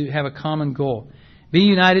want to have a common goal? Be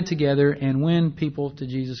united together and win people to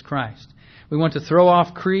Jesus Christ. We want to throw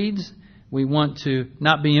off creeds. We want to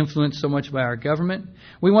not be influenced so much by our government.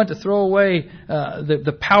 We want to throw away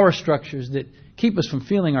the power structures that keep us from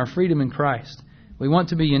feeling our freedom in Christ. We want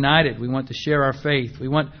to be united. We want to share our faith. We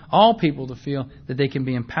want all people to feel that they can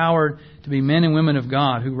be empowered to be men and women of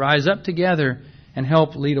God who rise up together and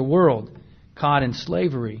help lead a world caught in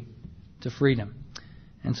slavery to freedom.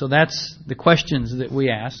 And so that's the questions that we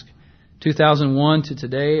ask. 2001 to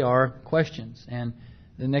today are questions. And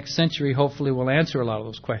the next century hopefully will answer a lot of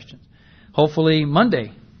those questions. Hopefully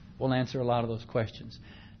Monday will answer a lot of those questions.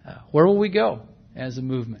 Where will we go as a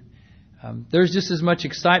movement? There's just as much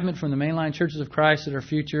excitement from the mainline churches of Christ at our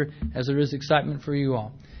future as there is excitement for you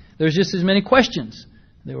all. There's just as many questions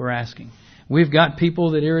that we're asking. We've got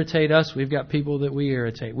people that irritate us. We've got people that we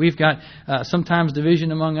irritate. We've got sometimes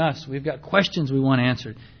division among us. We've got questions we want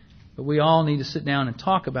answered. But we all need to sit down and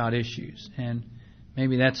talk about issues. And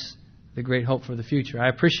maybe that's the great hope for the future. I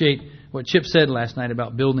appreciate what Chip said last night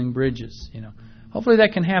about building bridges. Hopefully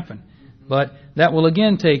that can happen. But that will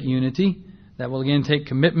again take unity. That will again take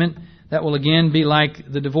commitment. That will again be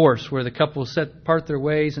like the divorce, where the couple part their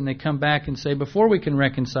ways and they come back and say, before we can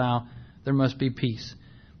reconcile, there must be peace.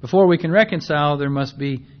 Before we can reconcile, there must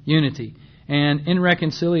be unity. And in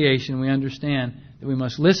reconciliation, we understand that we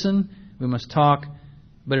must listen, we must talk,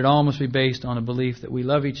 but it all must be based on a belief that we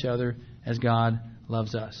love each other as God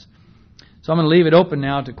loves us. So I'm going to leave it open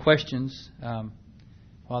now to questions.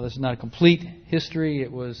 While this is not a complete history,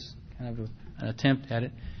 it was kind of an attempt at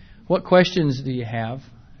it. What questions do you have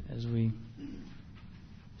as we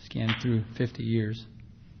scan through 50 years?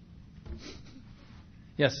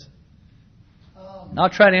 Yes? I'll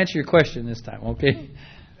try to answer your question this time, okay?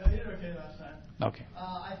 No, you did okay last time. Okay.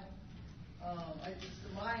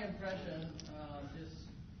 My impression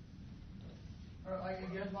I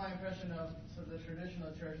guess my impression of sort of the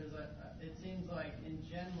traditional churches, it seems like in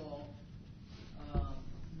general,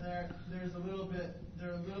 they're a little bit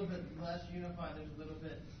less unified. There's a little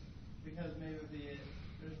bit, because maybe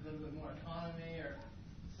there's a little bit more autonomy, or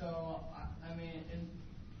so. I mean,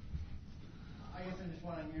 I guess I'm just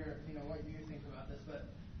wondering what you think about this,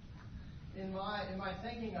 but in my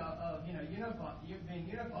thinking of being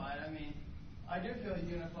unified, I mean, I do feel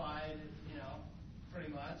unified,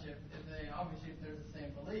 pretty much if there's the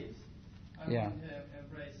same beliefs. I mean, to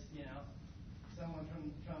embrace, someone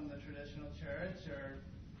from the traditional church or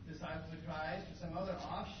Disciples of Christ or some other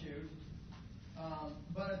offshoot.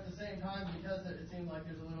 But at the same time, because it seems like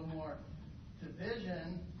there's a little more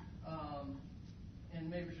division in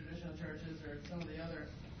maybe traditional churches or some of the other,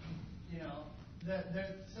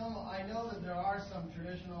 I know that there are some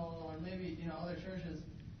traditional or maybe other churches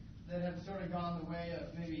that have sort of gone the way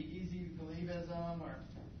of maybe easy believism, or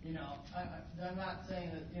I'm not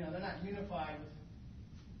saying that they're not unified with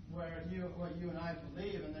what you and I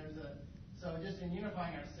believe, and so just in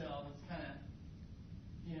unifying ourselves, it's kind of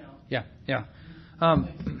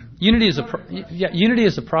unity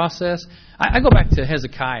is a process. I go back to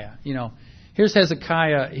Hezekiah. Here's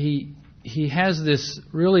Hezekiah. He has this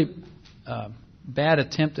really bad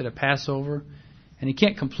attempt at a Passover, and he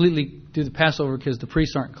can't completely do the Passover because the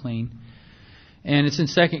priests aren't clean. And it's in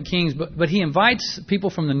 2 Kings, but he invites people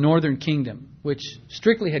from the northern kingdom, which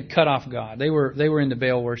strictly had cut off God. They were into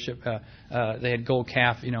Baal worship. They had gold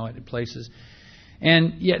calf, at places.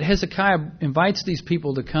 And yet Hezekiah invites these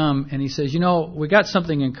people to come, and he says, we got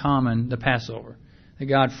something in common, the Passover, that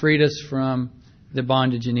God freed us from the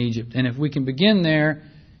bondage in Egypt. And if we can begin there,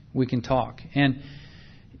 we can talk. And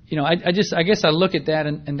I guess I look at that,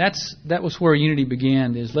 and that was where unity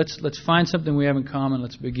began. Is let's find something we have in common.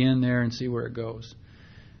 Let's begin there and see where it goes.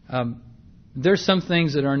 There's some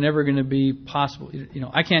things that are never going to be possible.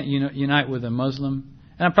 I can't unite with a Muslim,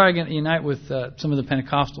 and I'm probably going to unite with some of the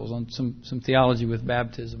Pentecostals on some theology with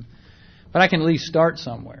baptism. But I can at least start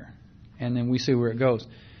somewhere, and then we see where it goes.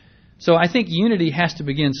 So I think unity has to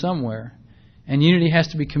begin somewhere. And unity has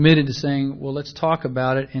to be committed to saying, well, let's talk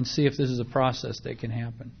about it and see if this is a process that can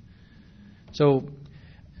happen. So,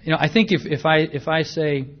 I think if I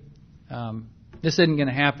say this isn't going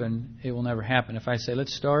to happen, it will never happen. If I say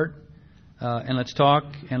let's start and let's talk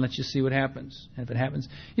and let's just see what happens. And if it happens,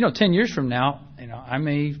 10 years from now, I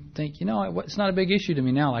may think, it's not a big issue to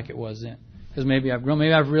me now like it was then, because maybe I've grown,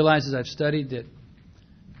 maybe I've realized as I've studied that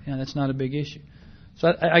that's not a big issue. So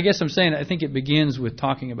I guess I'm saying I think it begins with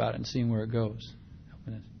talking about it and seeing where it goes.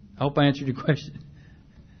 I hope I answered your question.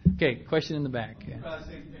 Okay, question in the back. Yeah. I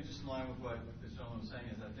think just in line with what this gentleman was saying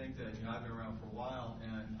is I think that I've been around for a while,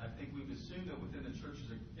 and I think we've assumed that within the churches,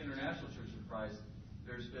 international churches of Christ,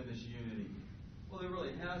 there's been this unity. Well, there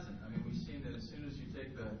really hasn't. I mean, we've seen that as soon as you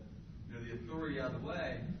take the authority out of the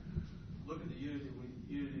way, look at the unity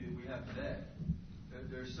that we have today.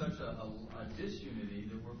 There's such a disunity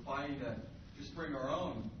that we're fighting to just bring our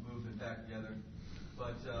own movement back together.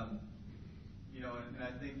 But, and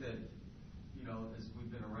I think that, as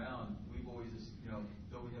we've been around, we've always,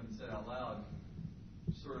 though we haven't said out loud,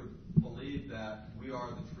 sort of believed that we are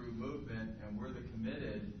the true movement and we're the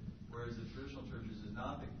committed, whereas the traditional churches is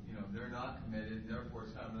not they're not committed, and therefore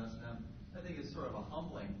it's kind of an S&M. I think it's sort of a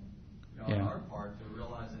humbling on our part to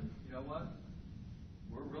realize that, you know what,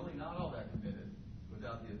 we're really not all that committed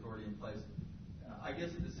without the authority in place. I guess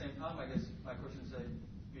at the same time, I guess my question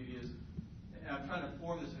is, and I'm trying to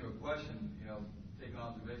form this into a question, take an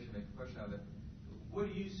observation, make a question out of it. What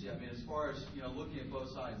do you see? I mean, as far as, looking at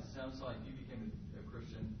both sides, it sounds like you became a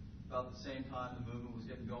Christian about the same time the movement was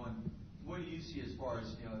getting going. What do you see as far as,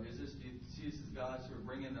 do you see this as God sort of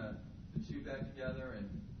bringing the two back together, and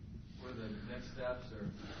what are the next steps?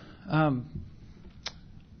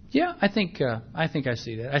 Yeah, I think I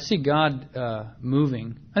see that. I see God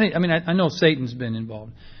moving. I know Satan's been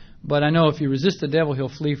involved, but I know if you resist the devil, he'll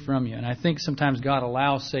flee from you. And I think sometimes God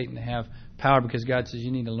allows Satan to have power because God says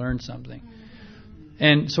you need to learn something.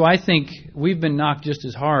 And so I think we've been knocked just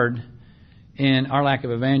as hard in our lack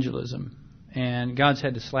of evangelism. And God's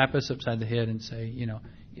had to slap us upside the head and say,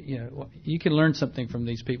 you can learn something from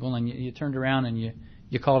these people. And you turned around and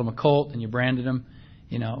you called them a cult and you branded them,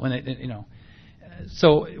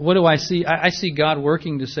 So what do I see? I see God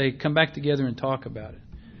working to say, come back together and talk about it.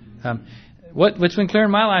 What's been clear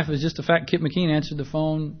in my life is just the fact Kip McKean answered the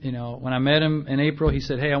phone. When I met him in April, he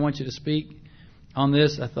said, hey, I want you to speak on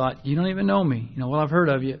this. I thought, you don't even know me. Well, I've heard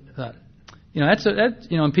of you. I thought,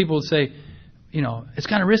 and people would say, it's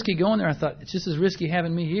kind of risky going there. I thought, it's just as risky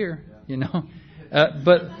having me here,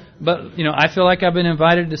 But I feel like I've been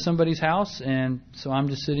invited to somebody's house, and so I'm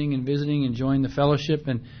just sitting and visiting, enjoying the fellowship.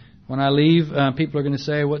 And when I leave, people are going to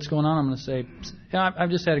say, what's going on? I'm going to say, I've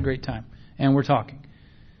just had a great time, and we're talking.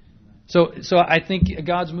 So I think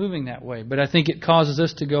God's moving that way, but I think it causes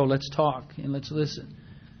us to go, let's talk and let's listen.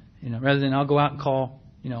 Rather than I'll go out and call,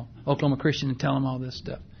 Oklahoma Christian and tell them all this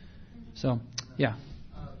stuff. So, yeah.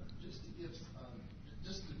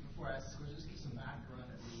 Before I ask this question, just give some background.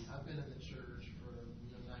 I've been in the church for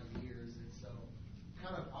 9 years, and so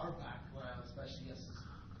kind of our background, especially us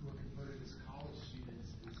who are converted as college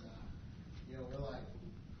students, is we're like,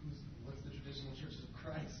 what's the traditional Church of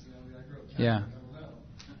Christ? I grew up Catholic. Yeah. I don't know.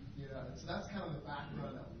 So that's kind of the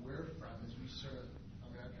background that we're from. As we sort of,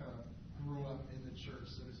 I kind of grew up in the church,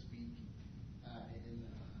 so to speak, in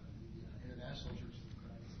the International Churches of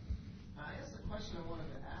Christ. I guess the question I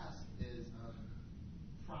wanted to ask is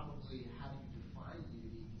probably how do you define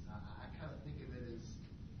unity? I kind of think of it as,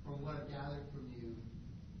 from what I've gathered from you,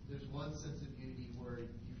 there's one sense of unity where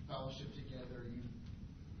you fellowship together, you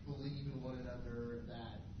believe in one another,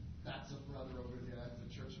 that's a brother over there, that's a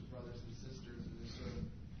church of brothers and sisters, and there's sort of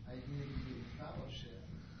a unity in fellowship.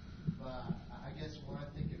 But I guess when I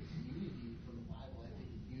think of unity from the Bible, I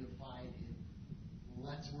think of unified in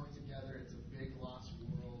let's work together, it's a big lost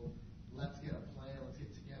world, let's get a plan, let's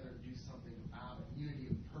get together and do something about it.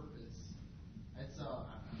 Unity of purpose. And so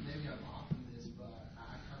maybe I'm off in this, but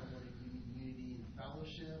I kind of want to mean unity in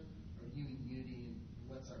fellowship, or you mean unity in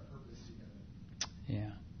what's our purpose together?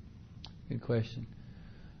 Yeah. Good question.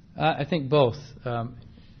 I think both.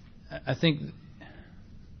 I think,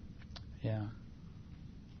 I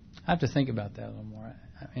have to think about that a little more.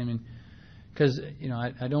 Because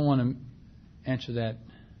I don't want to answer that.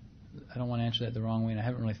 I don't want to answer that the wrong way, and I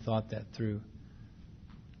haven't really thought that through.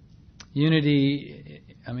 Unity.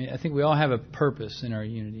 I think we all have a purpose in our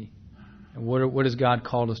unity. What has God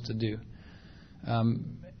called us to do?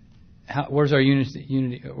 Where's our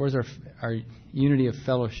unity? Where's our unity of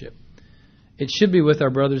fellowship? It should be with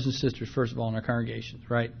our brothers and sisters, first of all, in our congregations,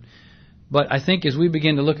 right? But I think as we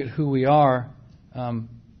begin to look at who we are,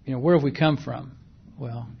 where have we come from?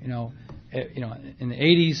 Well, in the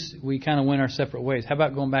 80s, we kind of went our separate ways. How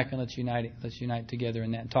about going back and let's unite together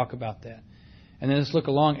in that and talk about that? And then let's look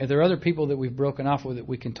along. If there are other people that we've broken off with that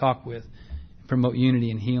we can talk with, promote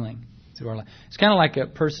unity and healing through our life. It's kind of like a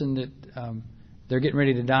person that they're getting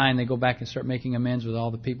ready to die and they go back and start making amends with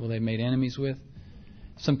all the people they made enemies with.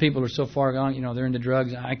 Some people are so far gone, they're into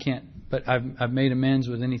drugs. I can't, but I've made amends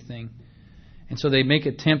with anything. And so they make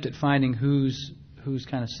an attempt at finding who's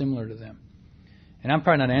kind of similar to them. And I'm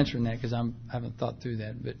probably not answering that because I haven't thought through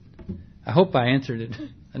that. But I hope I answered it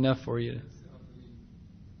enough for you.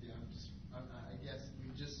 I guess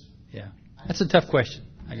we just... Yeah. That's a tough question,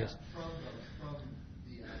 I guess. From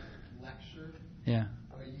the lecture, yeah.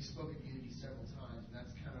 You spoke of unity several times, and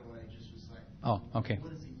that's kind of what I just was like, oh, okay.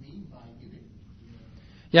 What does he mean by unity?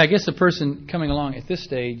 Yeah, I guess the person coming along at this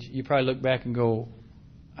stage, you probably look back and go,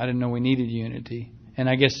 I didn't know we needed unity. And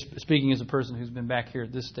I guess speaking as a person who's been back here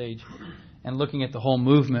at this stage and looking at the whole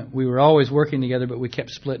movement, we were always working together, but we kept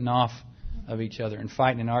splitting off of each other and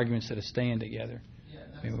fighting in arguments instead of staying together. Yeah,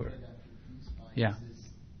 that's what I got confused by. Yeah. Is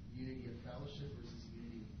unity of fellowship versus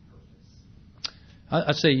unity of purpose?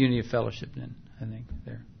 I'd say unity of fellowship then, I think,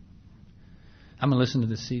 there. I'm going to listen to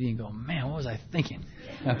the CD and go, man, what was I thinking?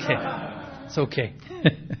 Okay. It's okay.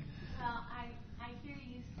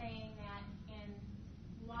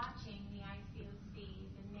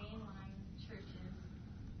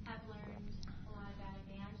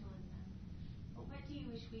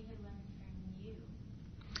 we could learn from you?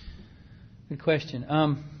 Good question.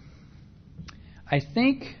 I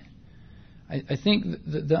think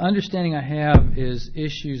the understanding I have is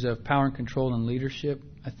issues of power and control and leadership.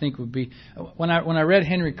 I think would be when I read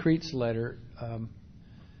Henry Crete's letter.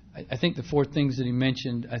 I think the 4 things that he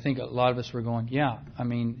mentioned, I think a lot of us were going, yeah. I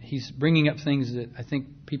mean, he's bringing up things that I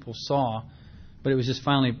think people saw, but it was just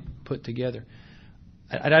finally put together.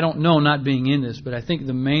 I don't know, not being in this, but I think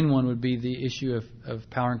the main one would be the issue of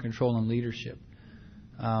power and control and leadership.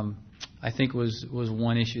 I think was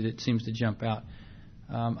one issue that seems to jump out.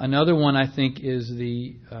 Another one I think is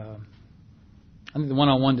the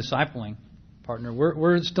one-on-one discipling partner.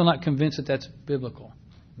 We're still not convinced that that's biblical.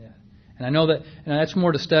 Yeah. And I know that that's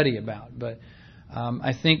more to study about, but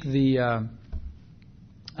I think those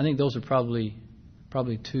are probably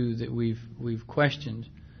 2 that we've questioned,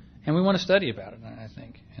 and we want to study about it. I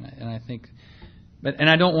think, and I think, and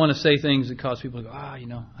I don't want to say things that cause people to go, I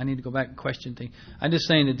need to go back and question things. I'm just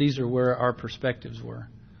saying that these are where our perspectives were,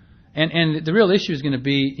 and the real issue is going to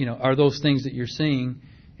be, are those things that you're seeing,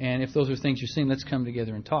 and if those are things you're seeing, let's come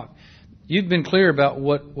together and talk. You've been clear about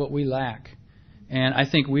what we lack. And I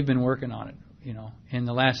think we've been working on it, in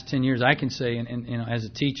the last 10 years. I can say, and as a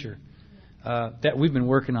teacher, that we've been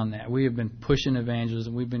working on that. We have been pushing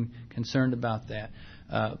evangelism. We've been concerned about that.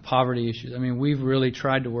 Poverty issues. I mean, we've really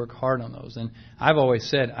tried to work hard on those. And I've always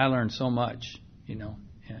said I learned so much,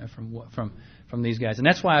 from these guys. And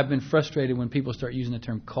that's why I've been frustrated when people start using the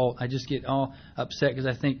term cult. I just get all upset because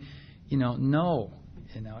I think, no,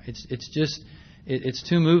 it's just it's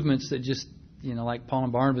 2 movements that just. Like Paul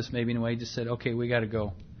and Barnabas maybe in a way just said, okay, we got to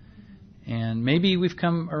go. And maybe we've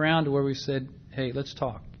come around to where we said, hey, let's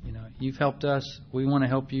talk. You've helped us. We want to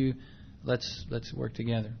help you. Let's work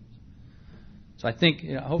together. So I think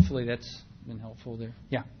hopefully that's been helpful there.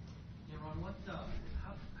 Yeah. Yeah, Ron, how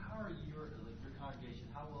are your congregation,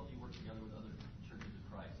 how well do you work together with other churches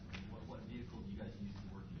of Christ? What vehicle do you guys use to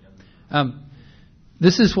work together?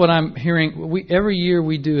 This is what I'm hearing. Every year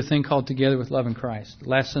we do a thing called Together with Love in Christ.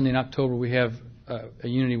 Last Sunday in October we have a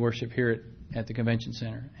unity worship here at the convention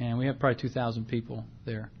center, and we have probably 2,000 people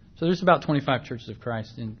there. So there's about 25 churches of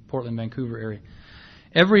Christ in Portland, Vancouver area.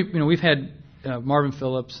 We've had Marvin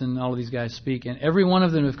Phillips and all of these guys speak, and every one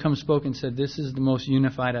of them have come spoke and said this is the most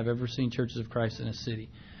unified I've ever seen churches of Christ in a city.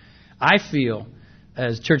 I feel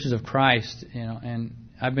as churches of Christ, and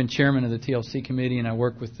I've been chairman of the TLC committee, and I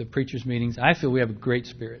work with the preachers' meetings. I feel we have a great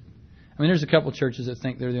spirit. I mean, there's a couple churches that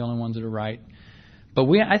think they're the only ones that are right. But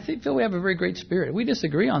I feel we have a very great spirit. We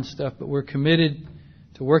disagree on stuff, but we're committed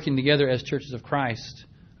to working together as churches of Christ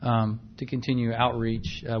to continue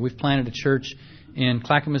outreach. We've planted a church in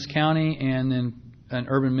Clackamas County, and then an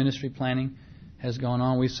urban ministry planning has gone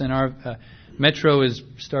on. We've sent our Metro has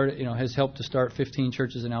helped to start 15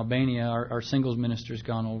 churches in Albania. Our singles minister's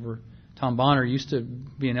gone over. Tom Bonner used to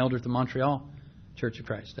be an elder at the Montreal Church of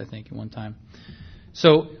Christ, I think, at one time.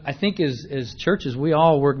 So I think as churches, we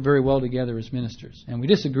all work very well together as ministers. And we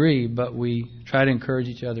disagree, but we try to encourage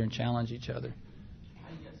each other and challenge each other. How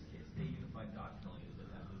do you guys stay unified doctrinally? Does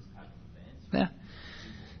it have those type of events?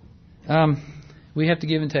 Yeah. We have to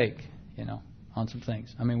give and take, on some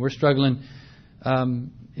things. I mean, we're struggling, a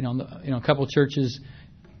couple of churches.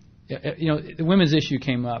 The women's issue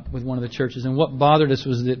came up with one of the churches, and what bothered us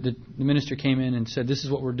was that the minister came in and said, this is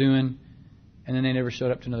what we're doing, and then they never showed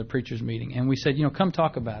up to another preacher's meeting. And we said, come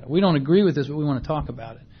talk about it. We don't agree with this, but we want to talk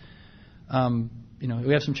about it.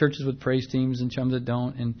 We have some churches with praise teams and some that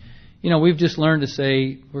don't, and we've just learned to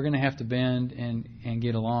say we're going to have to bend and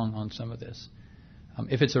get along on some of this.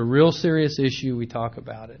 If it's a real serious issue, we talk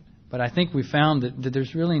about it. But I think we found that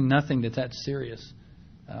there's really nothing that's serious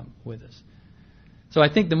with us. So I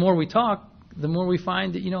think the more we talk, the more we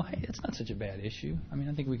find that, hey, it's not such a bad issue. I mean,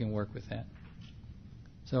 I think we can work with that.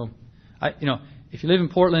 So, if you live in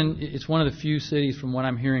Portland, it's one of the few cities, from what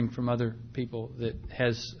I'm hearing from other people, that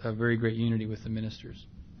has a very great unity with the ministers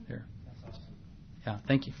there. That's awesome. Yeah,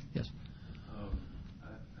 thank you. Yes.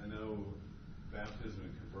 I know baptism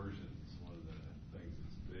and conversion is one of the things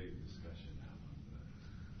that's big discussion now in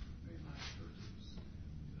the mainline churches.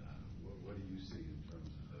 What do you see in terms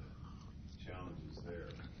of the challenges there?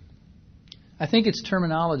 I think it's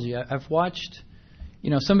terminology. I've watched,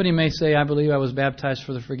 somebody may say, I believe I was baptized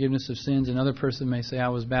for the forgiveness of sins. Another person may say, I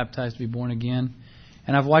was baptized to be born again.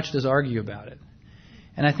 And I've watched us argue about it.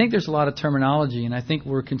 And I think there's a lot of terminology, and I think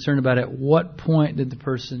we're concerned about at what point did the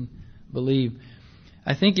person believe.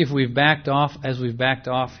 I think if we've backed off, as we've backed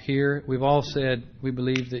off here, we've all said we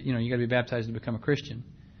believe that, you got to be baptized to become a Christian.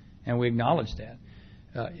 And we acknowledge that.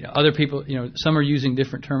 Other people, some are using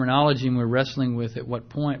different terminology, and we're wrestling with at what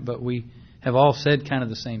point, but we have all said kind of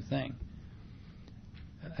the same thing.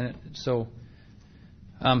 And so,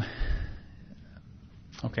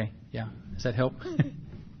 okay, yeah. Does that help? Yeah.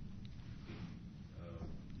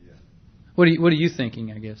 What are you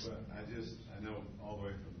thinking? I guess. But I know all the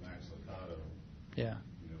way from Max Lucado, Yeah.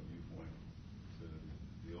 viewpoint to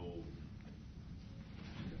the old,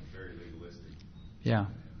 very legalistic. Yeah. And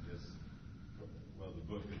just, well, the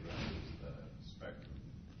book addresses the spectrum.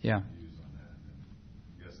 Yeah. Views on that. And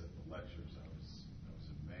I guess at the lectures, I was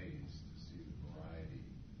amazed to see the variety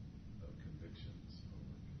of convictions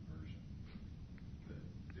over conversion that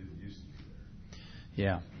didn't used to be there.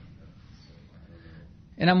 Yeah. So I don't know.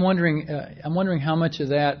 And I'm wondering how much of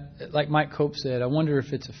that, like Mike Cope said, I wonder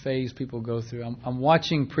if it's a phase people go through. I'm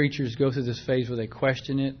watching preachers go through this phase where they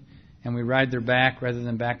question it, and we ride their back rather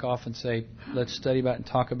than back off and say, let's study about it and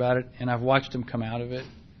talk about it. And I've watched them come out of it.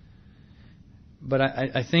 But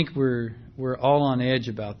I think we're all on edge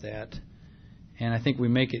about that, and I think we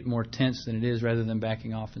make it more tense than it is rather than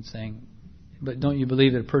backing off and saying, but don't you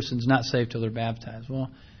believe that a person's not saved till they're baptized?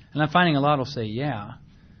 Well, and I'm finding a lot will say, yeah.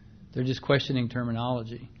 They're just questioning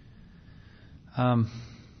terminology. And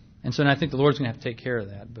I think the Lord's going to have to take care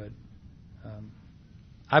of that. But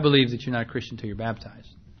I believe that you're not a Christian until you're baptized.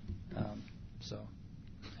 So.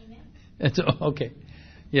 Amen. It's okay.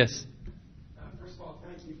 Yes. First of all,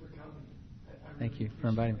 thank you for coming. Thank you for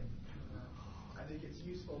inviting me. I think it's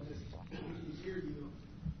useful just to hear you.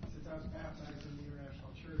 Since I was baptized in the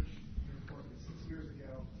International Church here in Portland 6 years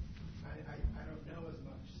ago, I don't know as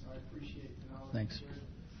much, so I appreciate the knowledge. Thanks.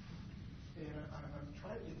 And I'm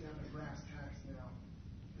trying to get down to brass tacks now,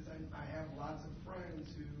 because I have lots of friends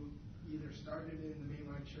who either started in the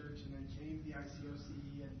mainline church and then came to the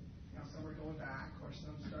ICOC, and now some are going back, or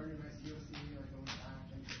some started in ICOC and are going back,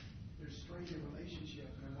 and there's strained in relationship.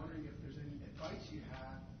 And I'm wondering if there's any advice you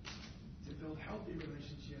have to build healthy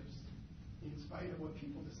relationships in spite of what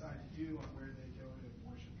people decide to do on where they go to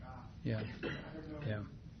worship God. Yeah. I don't know. Yeah.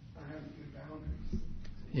 I don't have any good boundaries.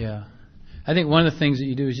 Yeah. I think one of the things that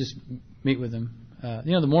you do is just meet with them.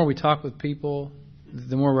 The more we talk with people,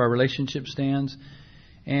 the more our relationship stands.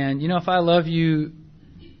 And, if I love you,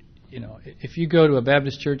 if you go to a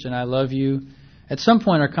Baptist church and I love you, at some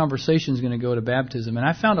point our conversation is going to go to baptism. And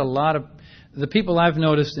I found a lot of the people I've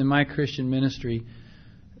noticed in my Christian ministry,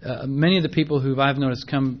 many of the people who I've noticed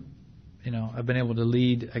come, I've been able to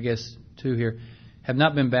lead, I guess, to here, have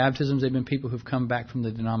not been baptisms. They've been people who've come back from the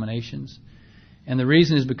denominations. And the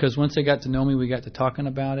reason is because once they got to know me, we got to talking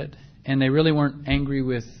about it. And they really weren't angry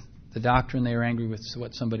with the doctrine. They were angry with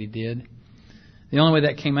what somebody did. The only way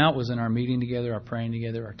that came out was in our meeting together, our praying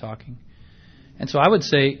together, our talking. And so I would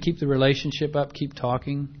say keep the relationship up, keep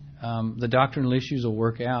talking. The doctrinal issues will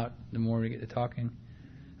work out the more we get to talking.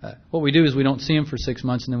 What we do is we don't see them for 6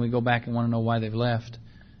 months, and then we go back and want to know why they've left.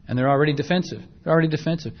 And they're already defensive.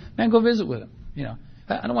 Man, go visit with them.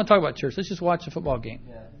 I don't want to talk about church. Let's just watch a football game.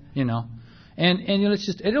 Yeah. And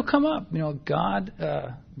it'll come up.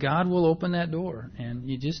 God will open that door, and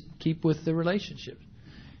you just keep with the relationship.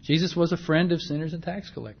 Jesus was a friend of sinners and tax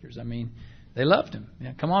collectors. I mean, they loved him.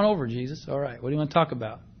 Come on over, Jesus. All right, what do you want to talk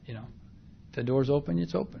about? If the door's open,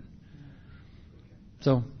 it's open.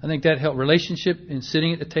 So I think that helped. Relationship and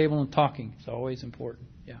sitting at the table and talking is always important.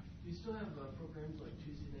 Yeah. Do you still have programs like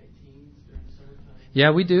Tuesday night teens during the summertime?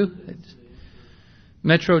 Yeah, we do.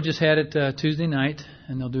 Metro just had it Tuesday night,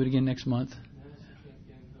 and they'll do it again next month.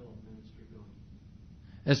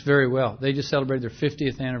 That's very well. They just celebrated their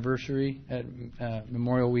 50th anniversary at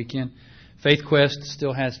Memorial Weekend. Faith Quest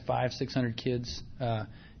still has 500-600 kids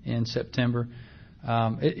in September.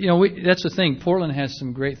 That's the thing. Portland has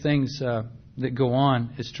some great things that go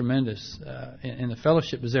on. It's tremendous, and the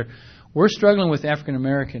fellowship is there. We're struggling with African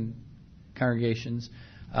American congregations,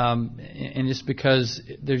 and just because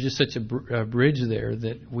there's just such a bridge there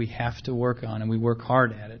that we have to work on, and we work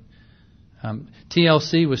hard at it.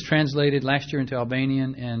 TLC was translated last year into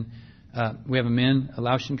Albanian, and we have a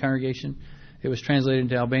Laotian congregation. It was translated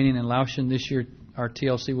into Albanian and Laotian. This year, our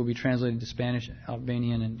TLC will be translated to Spanish,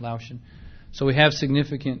 Albanian, and Laotian. So we have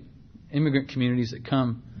significant immigrant communities that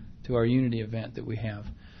come to our Unity event that we have.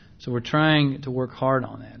 So we're trying to work hard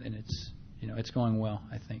on that, and it's going well,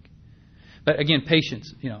 I think. But again,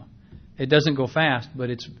 patience. It doesn't go fast, but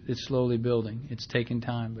it's slowly building. It's taking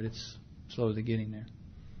time, but it's slowly getting there.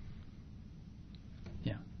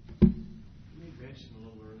 You mentioned a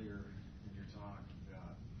little earlier in your talk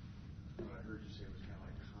about what I heard you say was kind of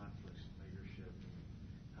like conflicts in leadership and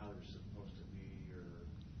how they're supposed to be, or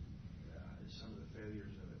some of the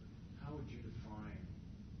failures of it. How would you define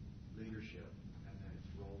leadership and then its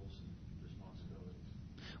roles and responsibilities?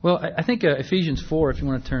 Well, I think Ephesians 4, if you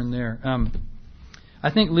want to turn there.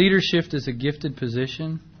 I think leadership is a gifted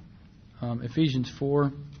position. Ephesians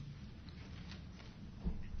 4.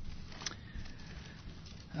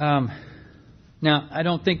 Now, I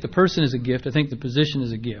don't think the person is a gift. I think the position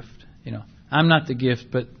is a gift. I'm not the gift,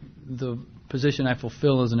 but the position I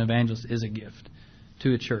fulfill as an evangelist is a gift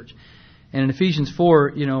to a church. And in Ephesians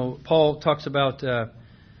 4, Paul talks about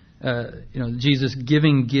Jesus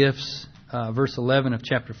giving gifts, verse 11 of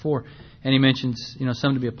chapter 4, and he mentions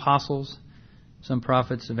some to be apostles, some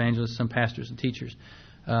prophets, evangelists, some pastors and teachers.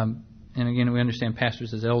 And again, we understand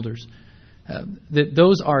pastors as elders. That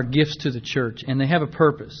those are gifts to the church, and they have a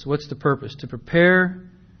purpose. What's the purpose? To prepare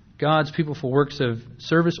God's people for works of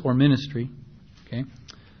service or ministry. Okay,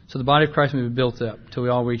 so the body of Christ may be built up till we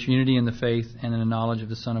all reach unity in the faith and in the knowledge of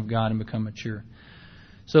the Son of God and become mature.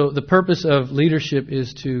 So the purpose of leadership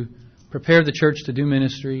is to prepare the church to do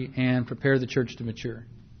ministry and prepare the church to mature.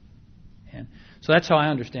 And so that's how I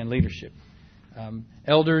understand leadership.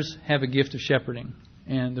 Elders have a gift of shepherding,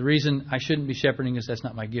 and the reason I shouldn't be shepherding is that's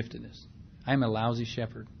not my giftedness. I'm a lousy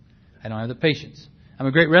shepherd. I don't have the patience. I'm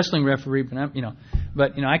a great wrestling referee,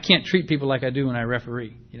 but I can't treat people like I do when I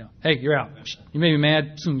referee. Hey, you're out. You may be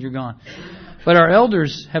mad, soon you're gone. But our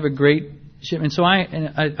elders have a great, and so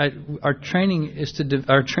our training is to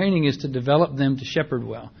develop them to shepherd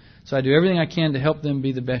well. So I do everything I can to help them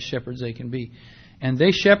be the best shepherds they can be, and they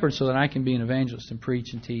shepherd so that I can be an evangelist and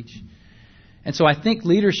preach and teach. And so I think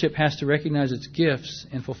leadership has to recognize its gifts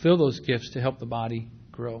and fulfill those gifts to help the body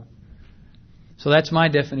grow. So that's my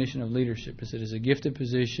definition of leadership, is it is a gifted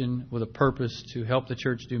position with a purpose to help the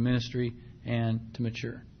church do ministry and to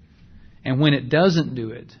mature. And when it doesn't do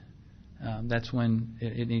it, that's when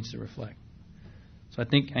it needs to reflect. So I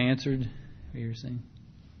think I answered what you were saying.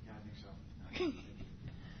 Yeah, I think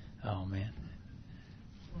so. Oh, man.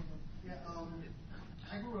 Yeah,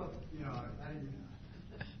 I grew up,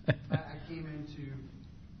 I came into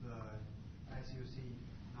the ICOC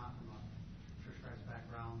not from a Church Christ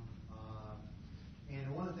background.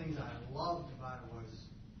 And one of the things I loved about it was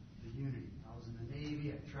the unity. I was in the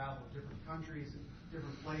Navy. I traveled to different countries,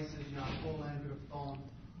 different places. I pulled in a phone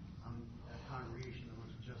on a congregation that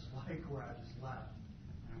was just like where I just left.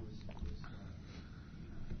 And it was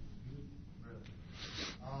really.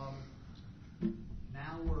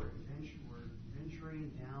 Now we're venturing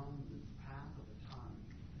down the path of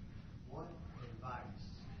autonomy. What advice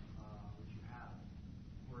would you have?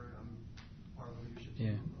 I'm part of the leadership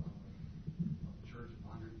team. Yeah.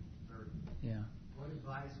 Yeah. What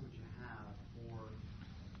advice would you have for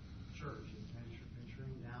church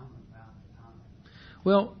venturing down the path of autonomy?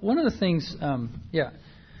 Well, one of the things,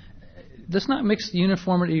 let's not mix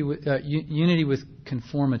unity with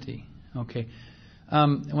conformity. Okay.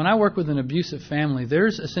 When I work with an abusive family,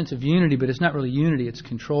 there's a sense of unity, but it's not really unity. It's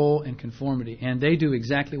control and conformity, and they do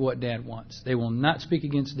exactly what Dad wants. They will not speak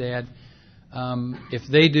against Dad. If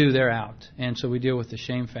they do, they're out, and so we deal with the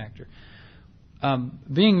shame factor.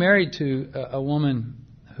 Being married to a woman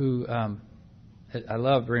who I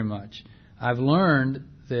love very much, I learned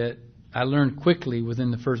quickly within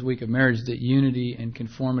the first week of marriage that unity and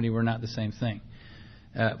conformity were not the same thing.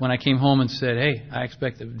 When I came home and said, hey, I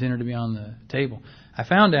expect the dinner to be on the table, I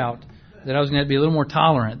found out that I was going to have to be a little more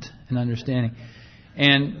tolerant and understanding.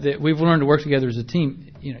 And that we've learned to work together as a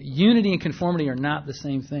team. Unity and conformity are not the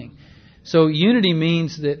same thing. So unity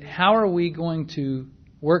means that how are we going to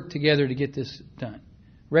work together to get this done,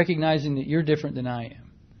 recognizing that you're different than I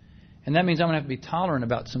am. And that means I'm going to have to be tolerant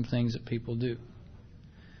about some things that people do.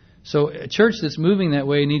 So a church that's moving that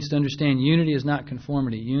way needs to understand unity is not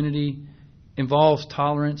conformity. Unity involves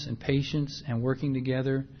tolerance and patience and working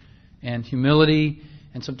together and humility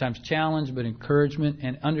and sometimes challenge, but encouragement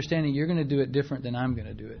and understanding you're going to do it different than I'm going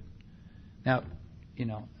to do it. Now,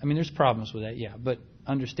 there's problems with that, yeah, but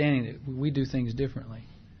understanding that we do things differently.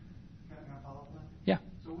 Can I follow up on that? Yeah.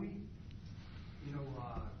 So we're in a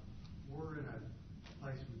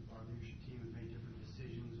place with our leadership team has made different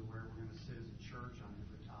decisions of where we're going to sit as a church on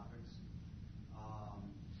different topics.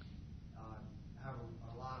 Have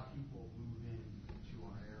a lot of people move into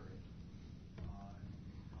our area.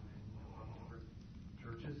 Come in from different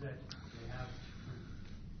churches that they have different.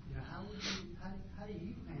 How do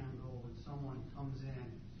you handle when someone comes in?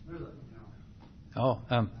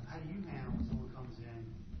 How do you handle when someone comes in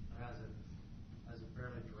that has a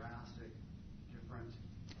fairly drastic, different?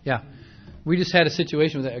 Yeah. We just had a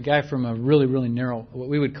situation with a guy from a really, really narrow, what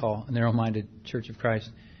we would call a narrow-minded Church of Christ.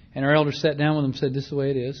 And our elders sat down with him and said, this is the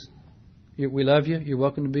way it is. We love you. You're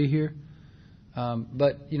welcome to be here.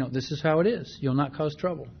 But, this is how it is. You'll not cause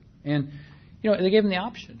trouble. And, they gave him the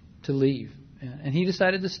option to leave. And he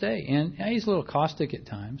decided to stay. And he's a little caustic at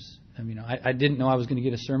times. I didn't know I was going to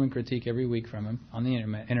get a sermon critique every week from him on the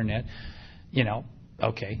internet.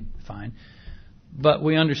 Okay, fine. But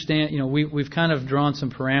we understand, we've kind of drawn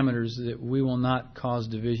some parameters that we will not cause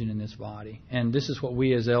division in this body. And this is what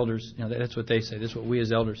we as elders, that's what they say, this is what we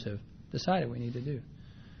as elders have decided we need to do.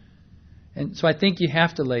 And so I think you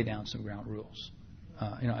have to lay down some ground rules.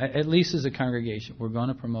 At least as a congregation, we're going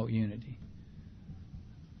to promote unity.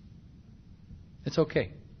 It's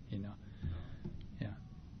okay, Yeah.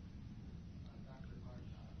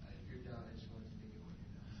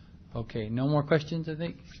 Okay, no more questions, I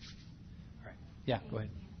think? All right. Yeah, go ahead.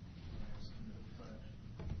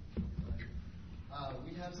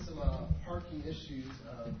 We have some parking issues. We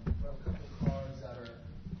have a couple of cars that are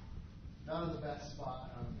not in the best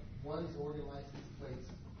spot. One's organ license plates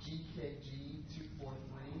GKG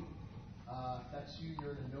 243. If that's you,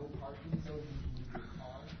 you're in a no parking zone. You can move your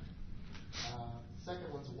car.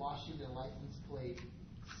 Second one's Washington license plate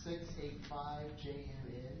 685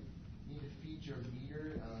 JMN. You need to feed your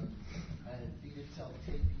meter and feed it till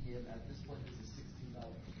 10 p.m. At this point, this is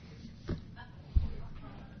 $16.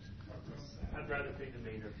 I'd rather feed the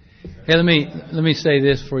meter. Hey, let me say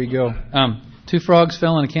this before you go. 2 frogs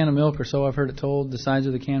fell in a can of milk, or so I've heard it told. The sides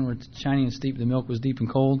of the can were shiny and steep. The milk was deep and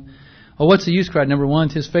cold. Oh, what's the use? Cried number 1.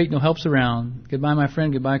 'Tis fate, no helps around. Goodbye, my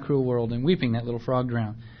friend. Goodbye, cruel world. And weeping, that little frog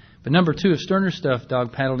drowned. But number 2, of sterner stuff,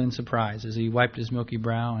 dog paddled in surprise as he wiped his milky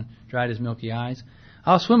brow and dried his milky eyes.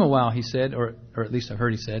 I'll swim a while, he said, or at least I've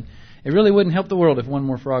heard he said. It really wouldn't help the world if one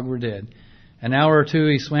more frog were dead. An hour or 2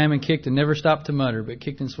 he swam and kicked and never stopped to mutter, but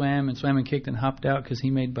kicked and swam and kicked and hopped out because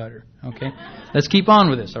he made butter. Okay? Let's keep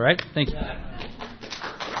on with this, all right? Thank you.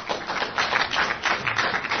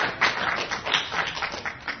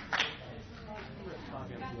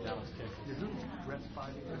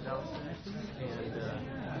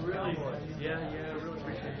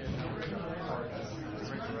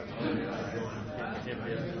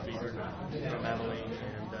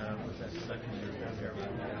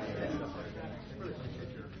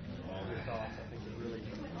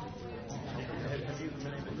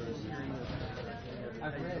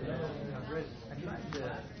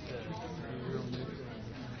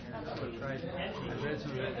 I read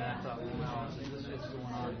some of it and I thought, wow, this is going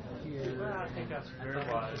on here. Well, I think that's very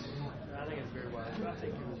wise. I think it's very wise. I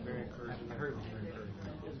think it was very encouraging. I heard it was very encouraging.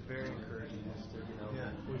 It was very encouraging just to,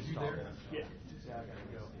 Was you there? Yeah. I got to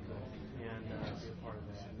go and be a part of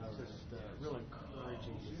that. And it's just real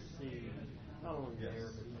encouraging to see not only there,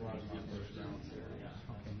 but a lot of people around this area.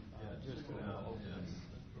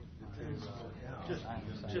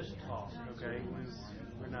 Just talk, okay?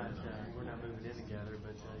 We're not moving in together,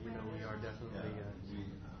 but we are definitely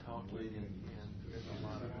talking, and there's a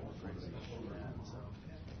lot of praise for that. So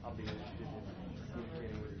I'll be interested in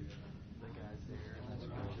communicating with the guys there, and that's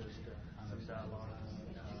just some dialogue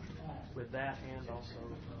with that, and also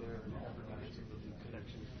their Pepperdine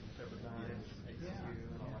connection, Pepperdine, ACU,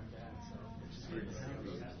 and all like that. So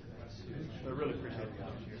I really appreciate it.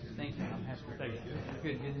 Thank you. I'm happy. Thank you.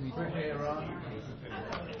 Good to meet you. Hey, Ron.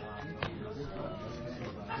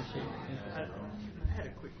 I had a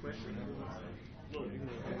quick question. Look,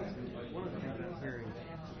 one of the things I'm hearing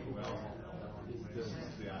is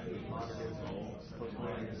the modernism,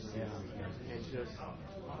 postmodernism, and just a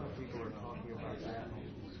lot of people are talking about that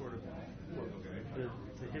sort of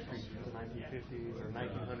the history from the 1950s or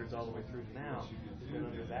 1900s all the way through to now, and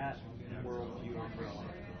under that worldview umbrella.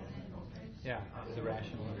 Yeah, the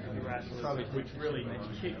rationalism. Probably, which really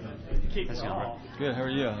kicked off. Good, how are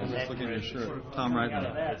you? I was just looking at your shirt. Tom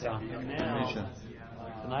Reitman. That's Tom. Misha.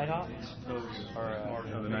 The Nighthawks? The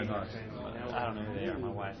Nighthawks. I don't know who they are. My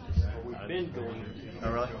wife. We've been going.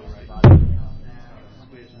 Oh, really?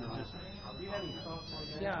 Do you have any thoughts on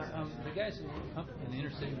that? Yeah, the guys in the inner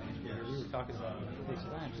city manager, we were talking about it. They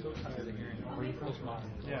said, I'm so tired of hearing postmodern.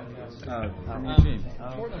 Yeah. Eugene.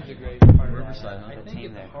 Portland's a great part of Riverside, that. huh? I think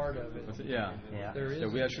at the heart of it, Yeah. there is. Yeah,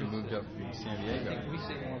 we actually moved up from San Diego I think we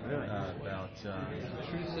see more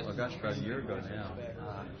about a year ago now.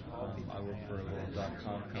 I work for a little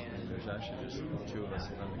 .com company. There's actually just 2 of us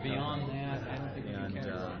that run the Beyond company. that, I don't think we And can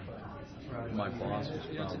my boss was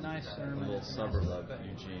it's a from nice a sermon. little suburb of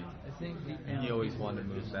Eugene. I think And he always wanted to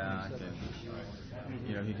move back, and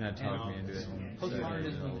he kind of talked me into it and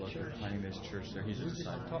said, look, they're planning this church there. He's a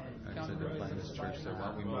disciple. I said, they're planning this church there. Why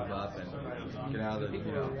don't we move up and get out of the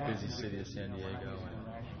busy city of San Diego?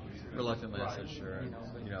 And reluctantly, I said, sure. And,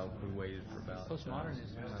 we waited for about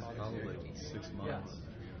probably 6 months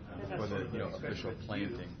for the official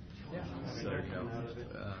planting. So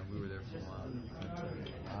we were there for a while.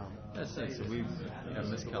 But, that's it. So we've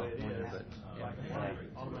missed California, but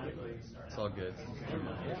it's all good.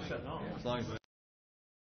 As long as